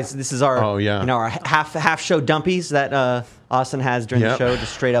 Hey guys, this is our our half show dumpies that Austin has during the show,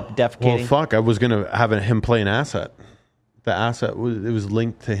 just straight up defecating. Well, fuck, I was gonna have him play an asset. The asset was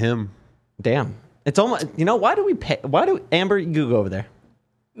linked to him. Damn, it's almost. Why do we pay? Why do Amber? You go over there.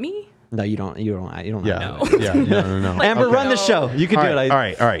 Me? No, you don't. You don't. Yeah, No. no. Amber, run the show. You can do it. All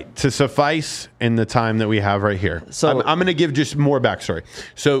right. To suffice in the time that we have right here, So- I'm going to give just more backstory.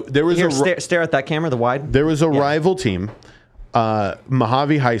 So there was Stare at that camera, the wide. there was a rival team,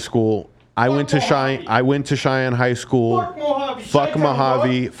 Mojave High School. I went to Cheyenne High School. Fuck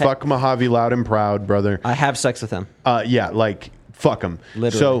Mojave. Fuck Mojave loud and proud, brother. I have sex with him. Fuck them.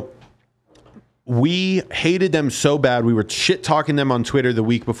 Literally. So we hated them so bad. We were shit talking them on Twitter the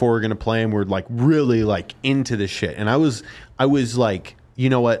week before we were going to play them. We were like really like into this shit. And I was like, you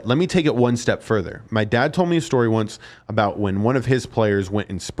know what? Let me take it one step further. My dad told me a story once about when one of his players went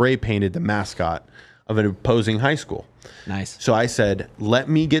and spray painted the mascot of an opposing high school. Nice. So I said, let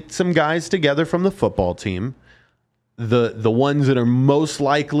me get some guys together from the football team, the ones that are most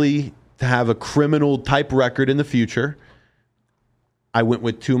likely to have a criminal type record in the future. I went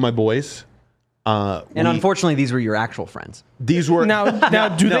with two of my boys. And unfortunately, these were your actual friends. These were now.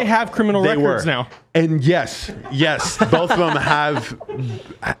 Do they have criminal they records were. now? And yes, both of them have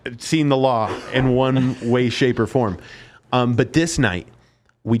seen the law in one way, shape, or form. But this night,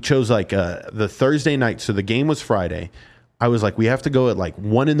 we chose the Thursday night. So the game was Friday. I was like, we have to go at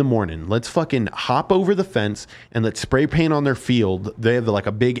 1 a.m. Let's fucking hop over the fence and let's spray paint on their field. They have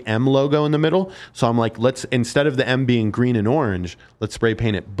a big M logo in the middle. So I'm like, let's, instead of the M being green and orange, let's spray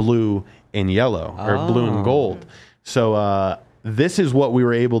paint it blue and yellow or blue and gold. So this is what we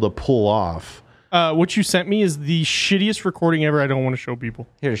were able to pull off What you sent me is the shittiest recording ever. I don't want to show people.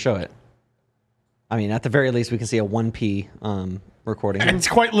 Here to show it. I mean, at the very least, we can see a 1p recording. It's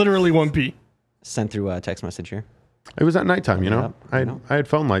quite literally 1p. Sent through a text message here. It was at nighttime, Yep, I had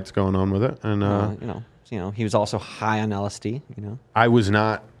phone lights going on with it, and He was also high on LSD. I was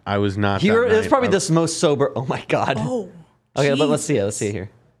not. It was It was probably the most sober. Oh my god. Oh. Okay, but let's jeez. see it. Let's see it here.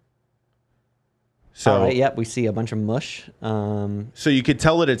 So All right, yep, we see a bunch of mush. So you could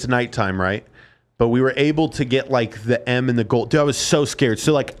tell that it's nighttime, right? But we were able to get like the M and the gold. Dude, I was so scared.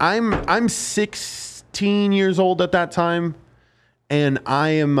 So like I'm 16 years old at that time, and I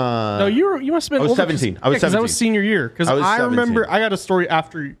am. No, you must have been. I was older 17. 'cause- I was because 17. that was senior year. Because I was I 17. remember I got a story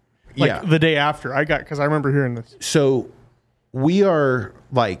after, Yeah. the day after because I remember hearing this. So we are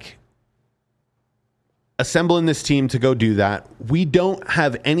like assembling this team to go do that. We don't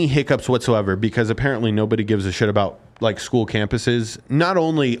have any hiccups whatsoever because apparently nobody gives a shit about like school campuses, not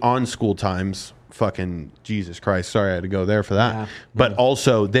only on school times. Fucking Jesus Christ. Sorry I had to go there for that. Yeah. But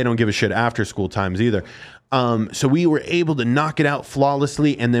also they don't give a shit after school times either. So we were able to knock it out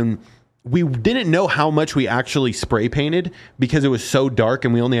flawlessly, and then we didn't know how much we actually spray painted because it was so dark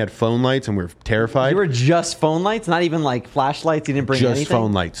and we only had phone lights and we were terrified. You were just phone lights, not even like flashlights. You didn't bring Just anything.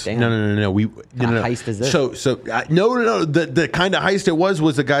 phone lights. Damn. No. We kind of heist is this? No. The kind of heist it was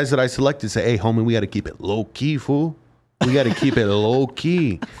the guys that I selected say, "Hey, homie, we got to keep it low key, fool. We got to keep it low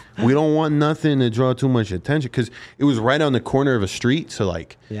key. We don't want nothing to draw too much attention because it was right on the corner of a street, so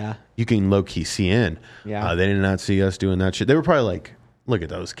like, Yeah. you can low key see in. Yeah. They did not see us doing that shit. They were probably like, look at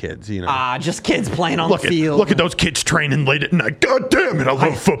those kids, Just kids playing on the field. Look at those kids training late at night. God damn it, I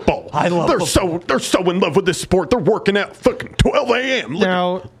love football. I love They're so in love with this sport. They're working out fucking 12 a.m. Look at-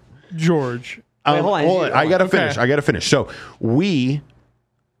 Now, George, Wait, hold on. I gotta Okay. finish. I gotta finish. So we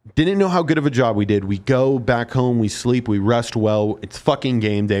didn't know how good of a job we did. We go back home, we sleep, we rest well. It's fucking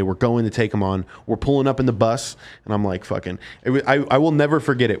game day. We're going to take them on. We're pulling up in the bus, and I'm like, fucking. I will never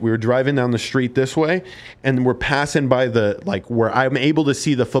forget it. We were driving down the street this way, and we're passing by the, like, where I'm able to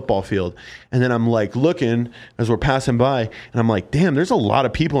see the football field. And then I'm like looking as we're passing by, and I'm like, damn, there's a lot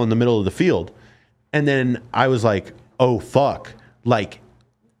of people in the middle of the field. And then I was like, oh, fuck. Like,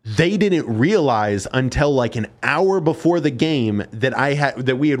 they didn't realize until like an hour before the game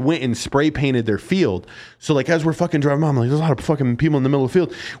that we had went and spray painted their field. So like as we're fucking driving, I'm like, there's a lot of fucking people in the middle of the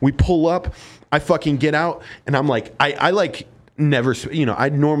field. We pull up, I fucking get out, and I'm like, I like never,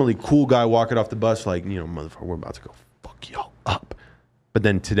 I'd normally cool guy walking off the bus like, motherfucker, we're about to go fuck y'all up. But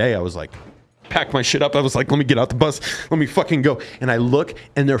then today I was like, pack my shit up. I was like, let me get out the bus. Let me fucking go. And I look,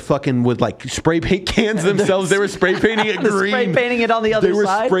 and they're fucking with like spray paint cans themselves. They were spray painting it green. Spray painting it on the other They were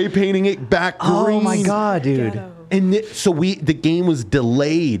side? spray painting it back green. Oh my god, dude. Ghetto. And so the game was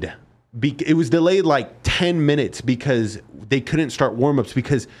delayed. It was delayed like 10 minutes because they couldn't start warm-ups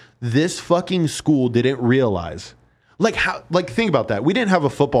because this fucking school didn't realize. Think about that. We didn't have a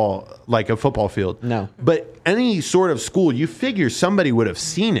football field. No. But any sort of school, you figure somebody would have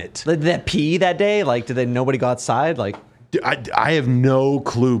seen it. Did that pee that day? Like, nobody go outside? Like, I have no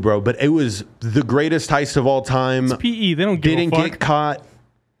clue, bro. But it was the greatest heist of all time. it's PE. They don't give Didn't a fuck. get caught.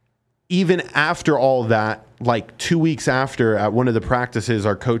 Even after all that, like 2 weeks after, at one of the practices,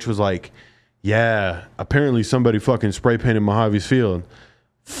 our coach was like, "Yeah, apparently somebody fucking spray painted Mojave's field.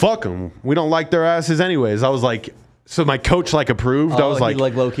 Fuck them. We don't like their asses anyways." I was like. So my coach like approved. I was he,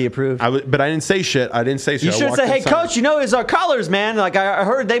 like low key approved. but I didn't say shit. I didn't say shit. You I should walked say, "Hey, inside. coach, it's our colors, man. Like I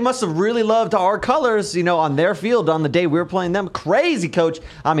heard they must have really loved our colors, on their field on the day we were playing them. Crazy, coach.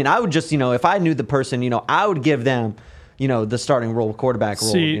 I mean, I would just, if I knew the person, I would give them, the starting role, quarterback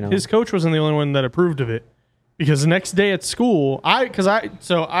role. See, his coach wasn't the only one that approved of it, because the next day at school, I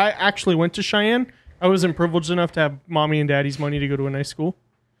actually went to Cheyenne. I wasn't privileged enough to have mommy and daddy's money to go to a nice school,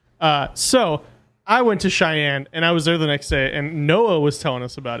 so I went to Cheyenne, and I was there the next day, and Noah was telling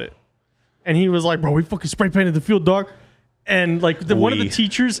us about it, and he was like, "Bro, we fucking spray painted the field, dog." And like one of the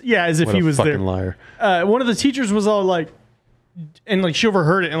teachers, as if What he a was fucking there. liar. One of the teachers was all like, and like she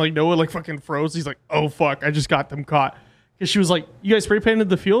overheard it, and like Noah like fucking froze. He's like, "Oh fuck, I just got them caught." Because she was like, "You guys spray painted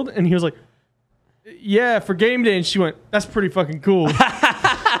the field?" And he was like, "Yeah, for game day." And she went, "That's pretty fucking cool."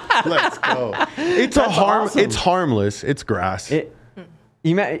 Let's go. It's awesome. It's harmless. It's grass.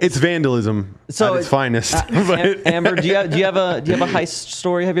 It's vandalism So at its finest. But- Amber, do you have a heist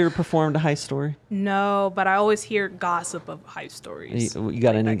story? Have you ever performed a heist story? No, but I always hear gossip of heist stories. You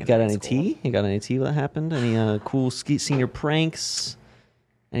got like any back in high school. tea? You got any tea that happened? Any cool senior pranks?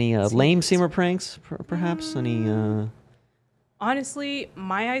 Any lame senior pranks, perhaps? Any? Honestly,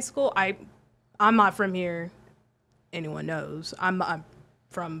 my high school, I'm not from here. Anyone knows? I'm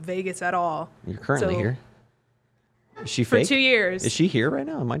from Vegas at all. You're currently So- here. Is she For fake? 2 years. Is she here right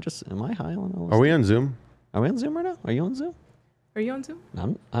now? Am I high on all this? Are we on Zoom? Are we on Zoom right now? Are you on Zoom? Are you on Zoom?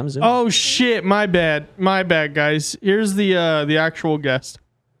 I'm Zoom. Oh shit! My bad, guys. Here's the actual guest.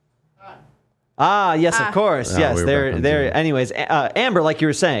 Ah, yes, of course. Oh, Yes, we were there. back on There. Zoom. Anyways, Amber, like you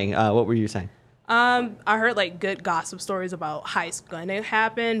were saying, what were you saying? I heard like good gossip stories about how it's gonna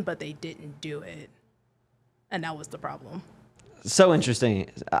happen, but they didn't do it, and that was the problem. So interesting.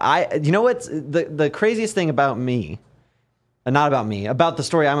 You know what's the craziest thing about me, not about me, about the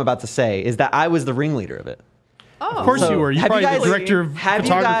story I'm about to say is that I was the ringleader of it. Oh, Of course you were. You're have you probably the guys- director of Have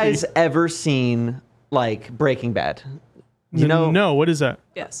photography. you guys ever seen like Breaking Bad? You know, No, what is that?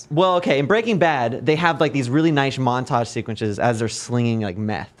 yes. well, okay, in Breaking Bad, they have like these really nice montage sequences as they're slinging like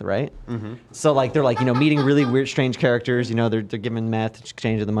meth, right? Mm-hmm. So like they're like meeting really weird, strange characters. You know, they're giving meth,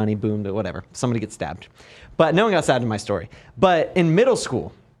 exchanging the money, boom, whatever. Somebody gets stabbed, but no one got stabbed in my story. But in middle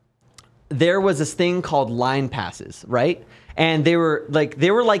school, there was this thing called line passes, right? And they were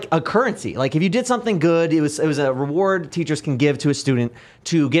like a currency. Like if you did something good, it was a reward teachers can give to a student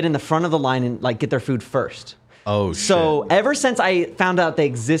to get in the front of the line and like get their food first. Oh, So shit. ever since I found out they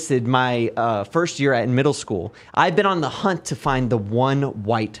existed my first year in middle school, I've been on the hunt to find the one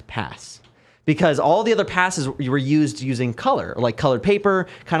white pass. Because all the other passes were used using color, like colored paper,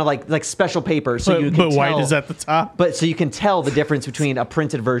 kind of like special paper. So you can But tell, white is at the top. But so you can tell the difference between a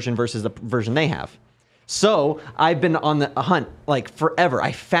printed version versus the version they have. So I've been on the hunt like forever.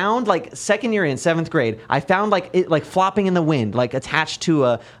 I found like second year in 7th grade, I found like it like flopping in the wind, like attached to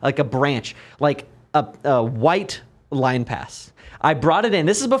a branch, like a white line pass. I brought it in.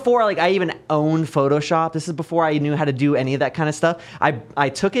 This is before like I even owned Photoshop. This is before I knew how to do any of that kind of stuff. I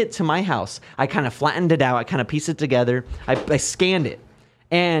took it to my house. I kind of flattened it out. I kind of pieced it together. I scanned it.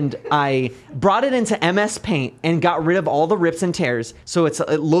 And I brought it into MS Paint and got rid of all the rips and tears, so it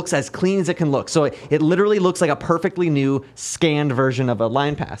looks as clean as it can look. So it literally looks like a perfectly new scanned version of a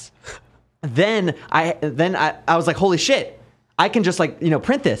line pass. Then I was like, holy shit, I can just like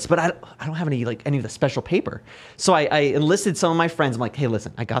print this, but I don't have any of the special paper. So I enlisted some of my friends. I'm like, hey,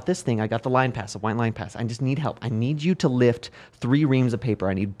 listen, I got this thing. I got the line pass, the white line pass. I just need help. I need you to lift 3 reams of paper.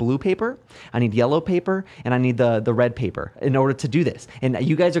 I need blue paper, I need yellow paper, and I need the red paper in order to do this. And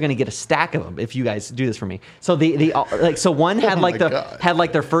you guys are going to get a stack of them if you guys do this for me. So so one had had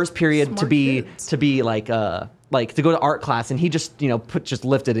like their first period Smart to be kids. like to go to art class, and he just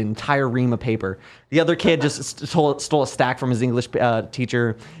lifted an entire ream of paper. The other kid just stole a stack from his English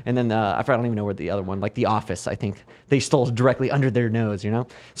teacher, and then I don't even know where the other one, like The Office, I think they stole directly under their nose.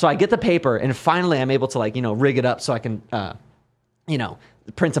 So I get the paper, and finally I'm able to rig it up so I can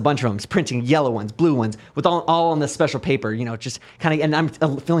print a bunch of them, printing yellow ones, blue ones, with all on this special paper. Just kind of, and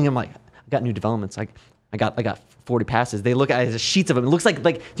I'm feeling them like I got new developments. I got 40 passes. They look at it as sheets of them. It looks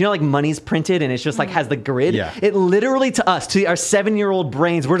like money's printed and it's just like has the grid. Yeah. It literally to us, to our 7-year-old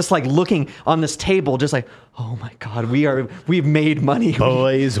brains, we're just like looking on this table, just like, oh my God, we've made money.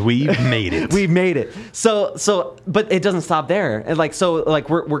 Boys, we've made it. We've made it. So, but it doesn't stop there. And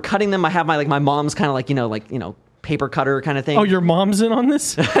we're cutting them. I have my mom's kind of paper cutter kind of thing. Oh, your mom's in on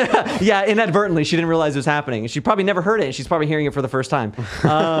this? Yeah, inadvertently, she didn't realize it was happening. She probably never heard it, and she's probably hearing it for the first time.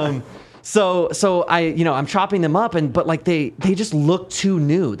 So I'm chopping them up, but they just look too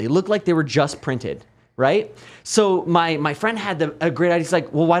new. They look like they were just printed, right? So my friend had a great idea. He's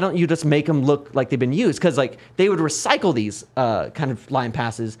like, well, why don't you just make them look like they've been used? Because they would recycle these kind of line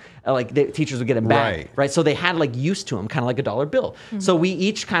passes. Teachers would get them back, right? So they had use to them, kind of like a dollar bill. Mm-hmm. So we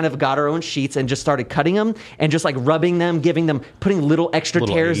each kind of got our own sheets and just started cutting them and just rubbing them, putting little extra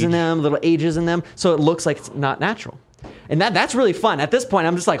tears in them, little ages in them, so it looks like it's not natural. And that's really fun. At this point,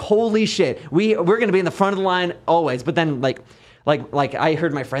 I'm just like, holy shit, we're going to be in the front of the line always. But then like I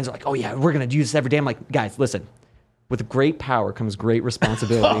heard my friends are like, oh yeah, we're going to do this every day. I'm like, guys, listen, with great power comes great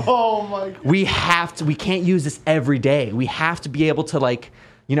responsibility. Oh my God. We can't use this every day. We have to be able to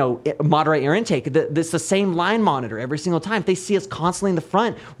moderate your intake. It's the same line monitor every single time. If they see us constantly in the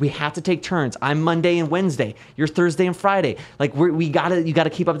front, we have to take turns. I'm Monday and Wednesday. You're Thursday and Friday. You gotta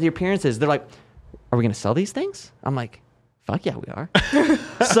keep up with your appearances. They're like, are we going to sell these things? I'm like, fuck yeah, we are.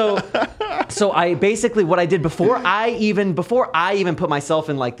 So I basically, what I did before I even put myself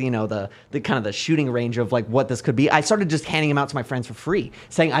in the kind of the shooting range of what this could be, I started just handing them out to my friends for free,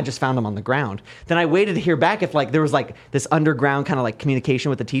 saying I just found them on the ground. Then I waited to hear back if there was this underground kind of communication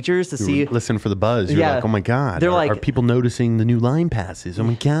with the teachers to see. Listen for the buzz. You're like, oh my God. They're are people noticing the new line passes? Oh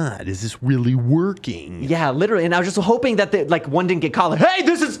my God, is this really working? Yeah, literally. And I was just hoping that one didn't get caught. Hey,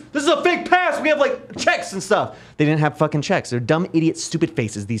 this is a fake pass. We have checks and stuff. They didn't have fucking checks. They're dumb, idiot, stupid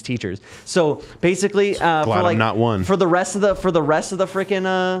faces. These teachers. So basically, I'm not one. for the rest of the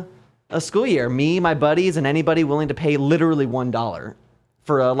freaking school year. Me, my buddies, and anybody willing to pay literally $1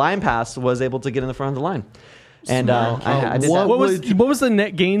 for a line pass was able to get in the front of the line. And I did that. What was the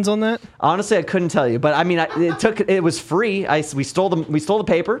net gains on that? Honestly, I couldn't tell you, but I mean, it was free. We stole the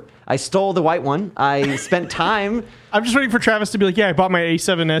paper. I stole the white one. I spent time. I'm just waiting for Travis to be like, yeah, I bought my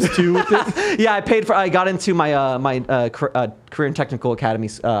A7S2 with it. Yeah, I got into my career and technical academy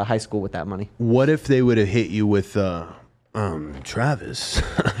high school with that money. What if they would have hit you with, Travis?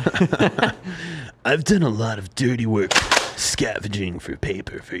 I've done a lot of dirty work scavenging for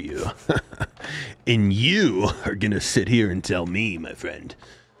paper for you. And you are going to sit here and tell me, my friend,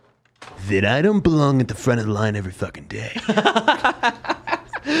 that I don't belong at the front of the line every fucking day.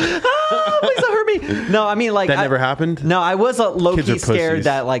 Please don't hurt me. No, I mean, like, that never happened? No, I was low-key scared pussies.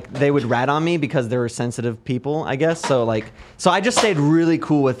 that, like, they would rat on me because they were sensitive people, I guess. So I just stayed really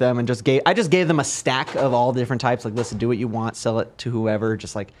cool with them and I just gave them a stack of all the different types. Like, listen, do what you want, sell it to whoever.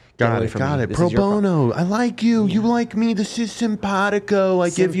 Just like, get away from me. This Pro is your bono. I like you. You like me. This is simpatico.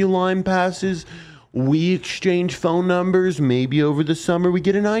 I give you line passes. We exchange phone numbers. Maybe over the summer we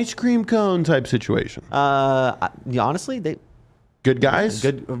get an ice cream cone type situation. Honestly, Good guys?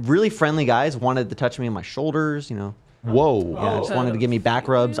 good, really friendly guys wanted to touch me on my shoulders, Whoa. Yeah, just wanted to give me back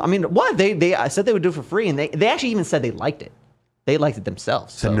rubs. I mean, what? I said they would do it for free, and they actually even said they liked it. They liked it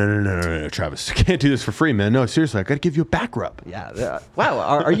themselves. So. No, Travis. I can't do this for free, man. No, seriously, I got to give you a back rub. Yeah. Wow.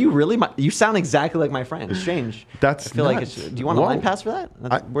 Are you really? You sound exactly like my friend. It's strange. I feel nuts. like do you want a line pass for that?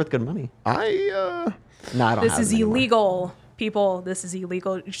 That's worth good money. No, I don't. This is illegal, people. This is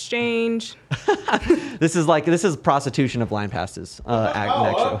illegal exchange. This is prostitution of line passes.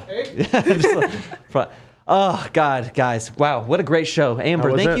 Oh God, guys! Wow, what a great show,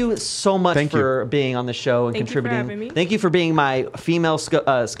 Amber. Thank you so much for being on the show and contributing. Thank you for having me. Thank you for being my female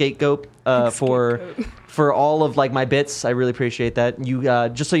scapegoat for all of my bits. I really appreciate that. You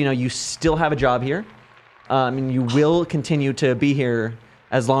just so you know, you still have a job here, and you will continue to be here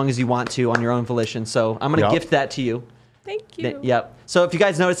as long as you want to on your own volition. So I'm gonna gift that to you. Thank you. Yep. So if you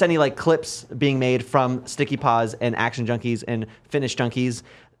guys notice any clips being made from Sticky Paws and Action Junkies and Finish Junkies,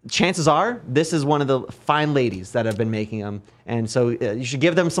 chances are this is one of the fine ladies that have been making them. And so you should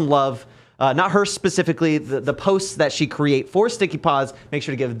give them some love. Not her specifically, the posts that she create for Sticky Paws, make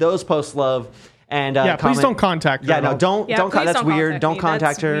sure to give those posts love. And please don't contact her. Yeah, no, don't. That's weird. Don't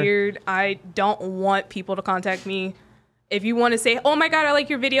contact her. That's weird. I don't want people to contact me. If you want to say, oh my God, I like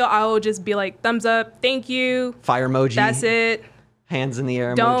your video, I will just be like, thumbs up, thank you. Fire emoji. That's it. Hands in the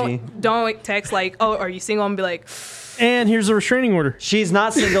air emoji. Don't text like, oh, are you single? And be like, and here's a restraining order. She's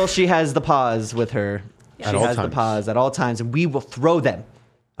not single. She has the paws with her. She has the paws at all times, and we will throw them.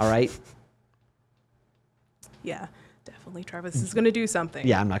 All right? Yeah. Definitely Travis is going to do something.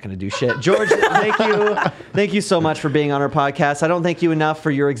 Yeah, I'm not going to do shit. George, thank you. Thank you so much for being on our podcast. I don't thank you enough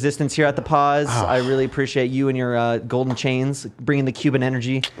for your existence here at the Pause. I really appreciate you and your golden chains, bringing the Cuban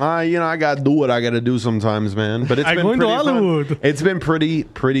energy. I got to do what I got to do sometimes, man. But it's been pretty fun. It's been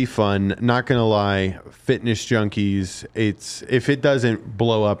pretty fun. Not going to lie. Fitness Junkies, if it doesn't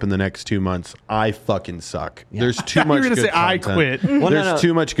blow up in the next 2 months, I fucking suck. Yeah. There's too much good content. I quit. Well, There's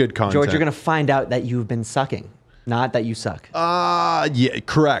too much good content. George, you're going to find out that you've been sucking. Not that you suck. Yeah,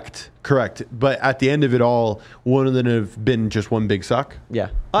 correct. But at the end of it all, one of them have been just one big suck. Yeah.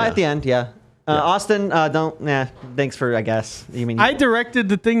 At the end, yeah. Austin, thanks for, I guess. I directed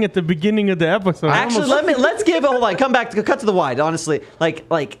the thing at the beginning of the episode. Actually, let's give it, hold on, cut to the wide, honestly.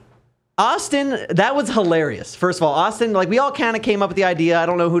 Like, Austin, that was hilarious. First of all, Austin, we all kind of came up with the idea. I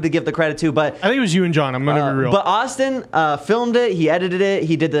don't know who to give the credit to, but I think it was you and John. I'm gonna be real. But Austin filmed it. He edited it.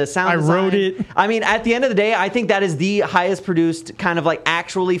 He did the sound design. I wrote it. I mean, at the end of the day, I think that is the highest produced kind of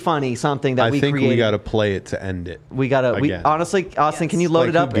actually funny something that we created. I think we got to play it to end it. We got to. Honestly, Austin, can you load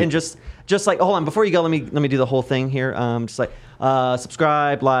it up and just hold on before you go? Let me do the whole thing here.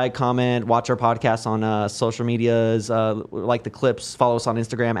 Subscribe, like, comment, watch our podcast on social medias, like the clips, follow us on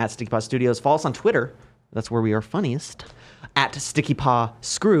Instagram at Sticky Paw Studios, follow us on Twitter. That's where we are funniest, at Sticky Paw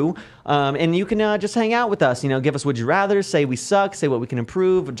Screw. And you can just hang out with us, give us would you rather, say we suck, say what we can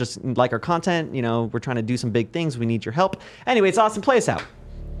improve, just like our content. We're trying to do some big things. We need your help. Anyway, it's Austin. Play us out.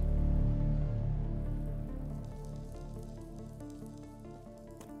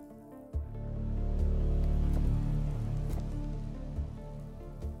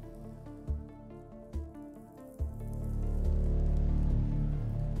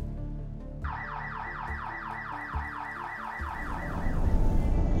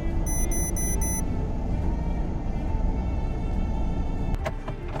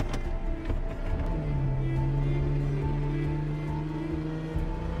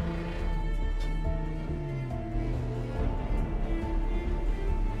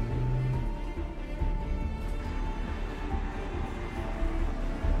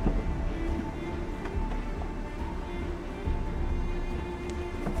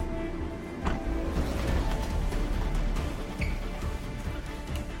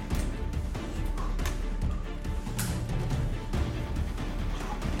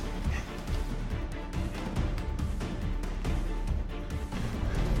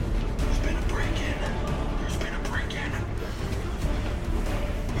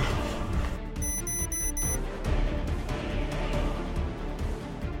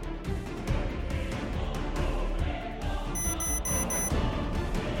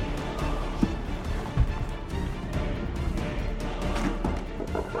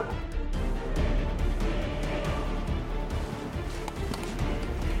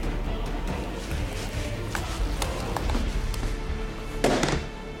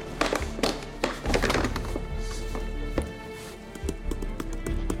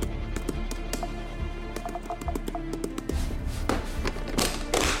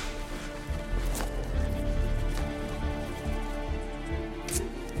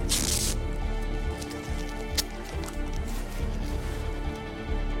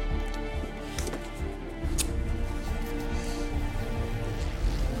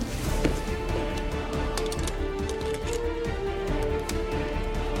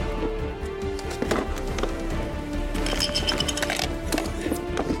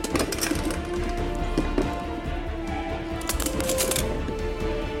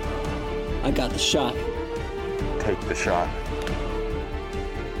 I got the shot. Take the shot.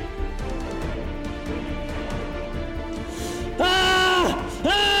 Ah!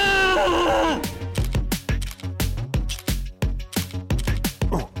 Ah!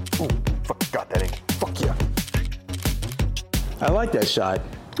 Oh, fuck, got that ink. Fuck yeah. I like that shot.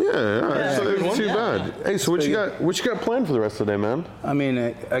 Yeah, so it wasn't too bad. Hey, so what you got planned for the rest of the day, man? I mean,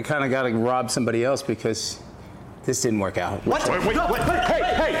 I kind of got to rob somebody else because this didn't work out. Wait.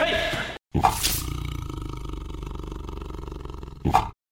 Hey!